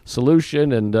the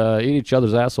solution and eat each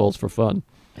other's assholes for fun.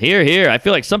 Here. I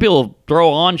feel like some people throw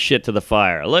on shit to the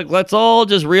fire. Look, let's all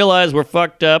just realize we're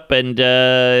fucked up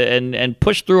and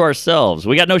push through ourselves.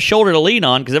 We got no shoulder to lean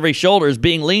on because every shoulder is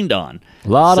being leaned on. A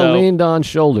lot of leaned on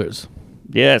shoulders.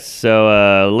 Yes.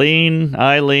 So lean,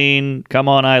 Eileen, come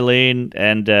on, Eileen,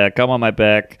 and come on my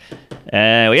back.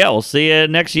 And we'll see you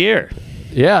next year.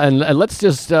 Yeah, and let's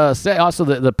just say also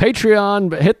the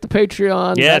Patreon. Hit the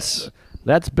Patreon. Yes.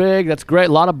 That's big. That's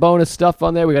great. A lot of bonus stuff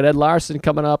on there. We got Ed Larson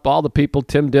coming up. All the people,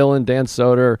 Tim Dillon, Dan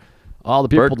Soder, all the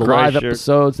people, Bert the live Kreischer.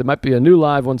 episodes. There might be a new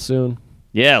live one soon.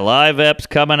 Yeah, live eps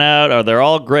coming out. They're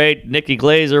all great. Nikki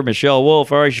Glazer, Michelle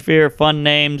Wolf, Ari Shafir, fun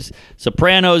names.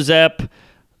 Sopranos ep,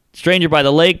 Stranger by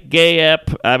the Lake gay ep.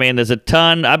 I mean, there's a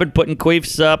ton. I've been putting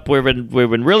queefs up. We've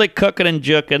been really cooking and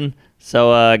juking.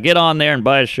 So get on there and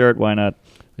buy a shirt. Why not?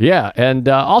 Yeah, and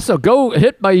also go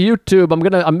hit my YouTube.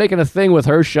 I'm making a thing with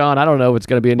Hershon. I don't know if it's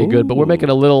going to be any good, but we're making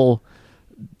a little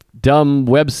dumb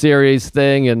web series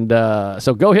thing, and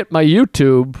so go hit my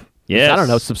YouTube. Yes. I don't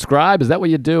know. Subscribe. Is that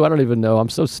what you do? I don't even know. I'm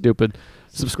so stupid.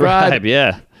 Subscribe.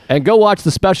 Yeah. And go watch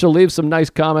the special. Leave some nice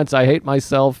comments. I hate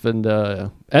myself. And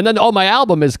then, my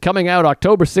album is coming out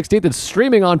October 16th. It's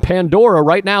streaming on Pandora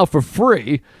right now for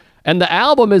free. And the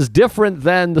album is different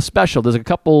than the special. There's a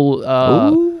couple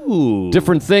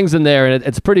different things in there, and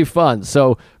it's pretty fun.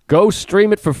 So go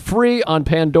stream it for free on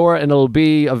Pandora, and it'll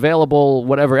be available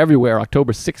everywhere,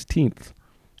 October 16th.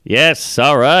 Yes,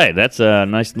 all right. That's a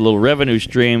nice little revenue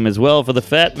stream as well for the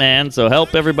Fat Man. So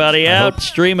help everybody out.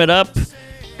 Stream it up.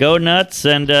 Go nuts,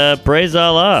 and praise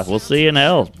Allah. We'll see you in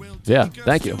hell. Yeah,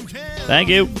 thank you. Thank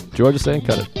you. George is saying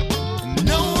cut it.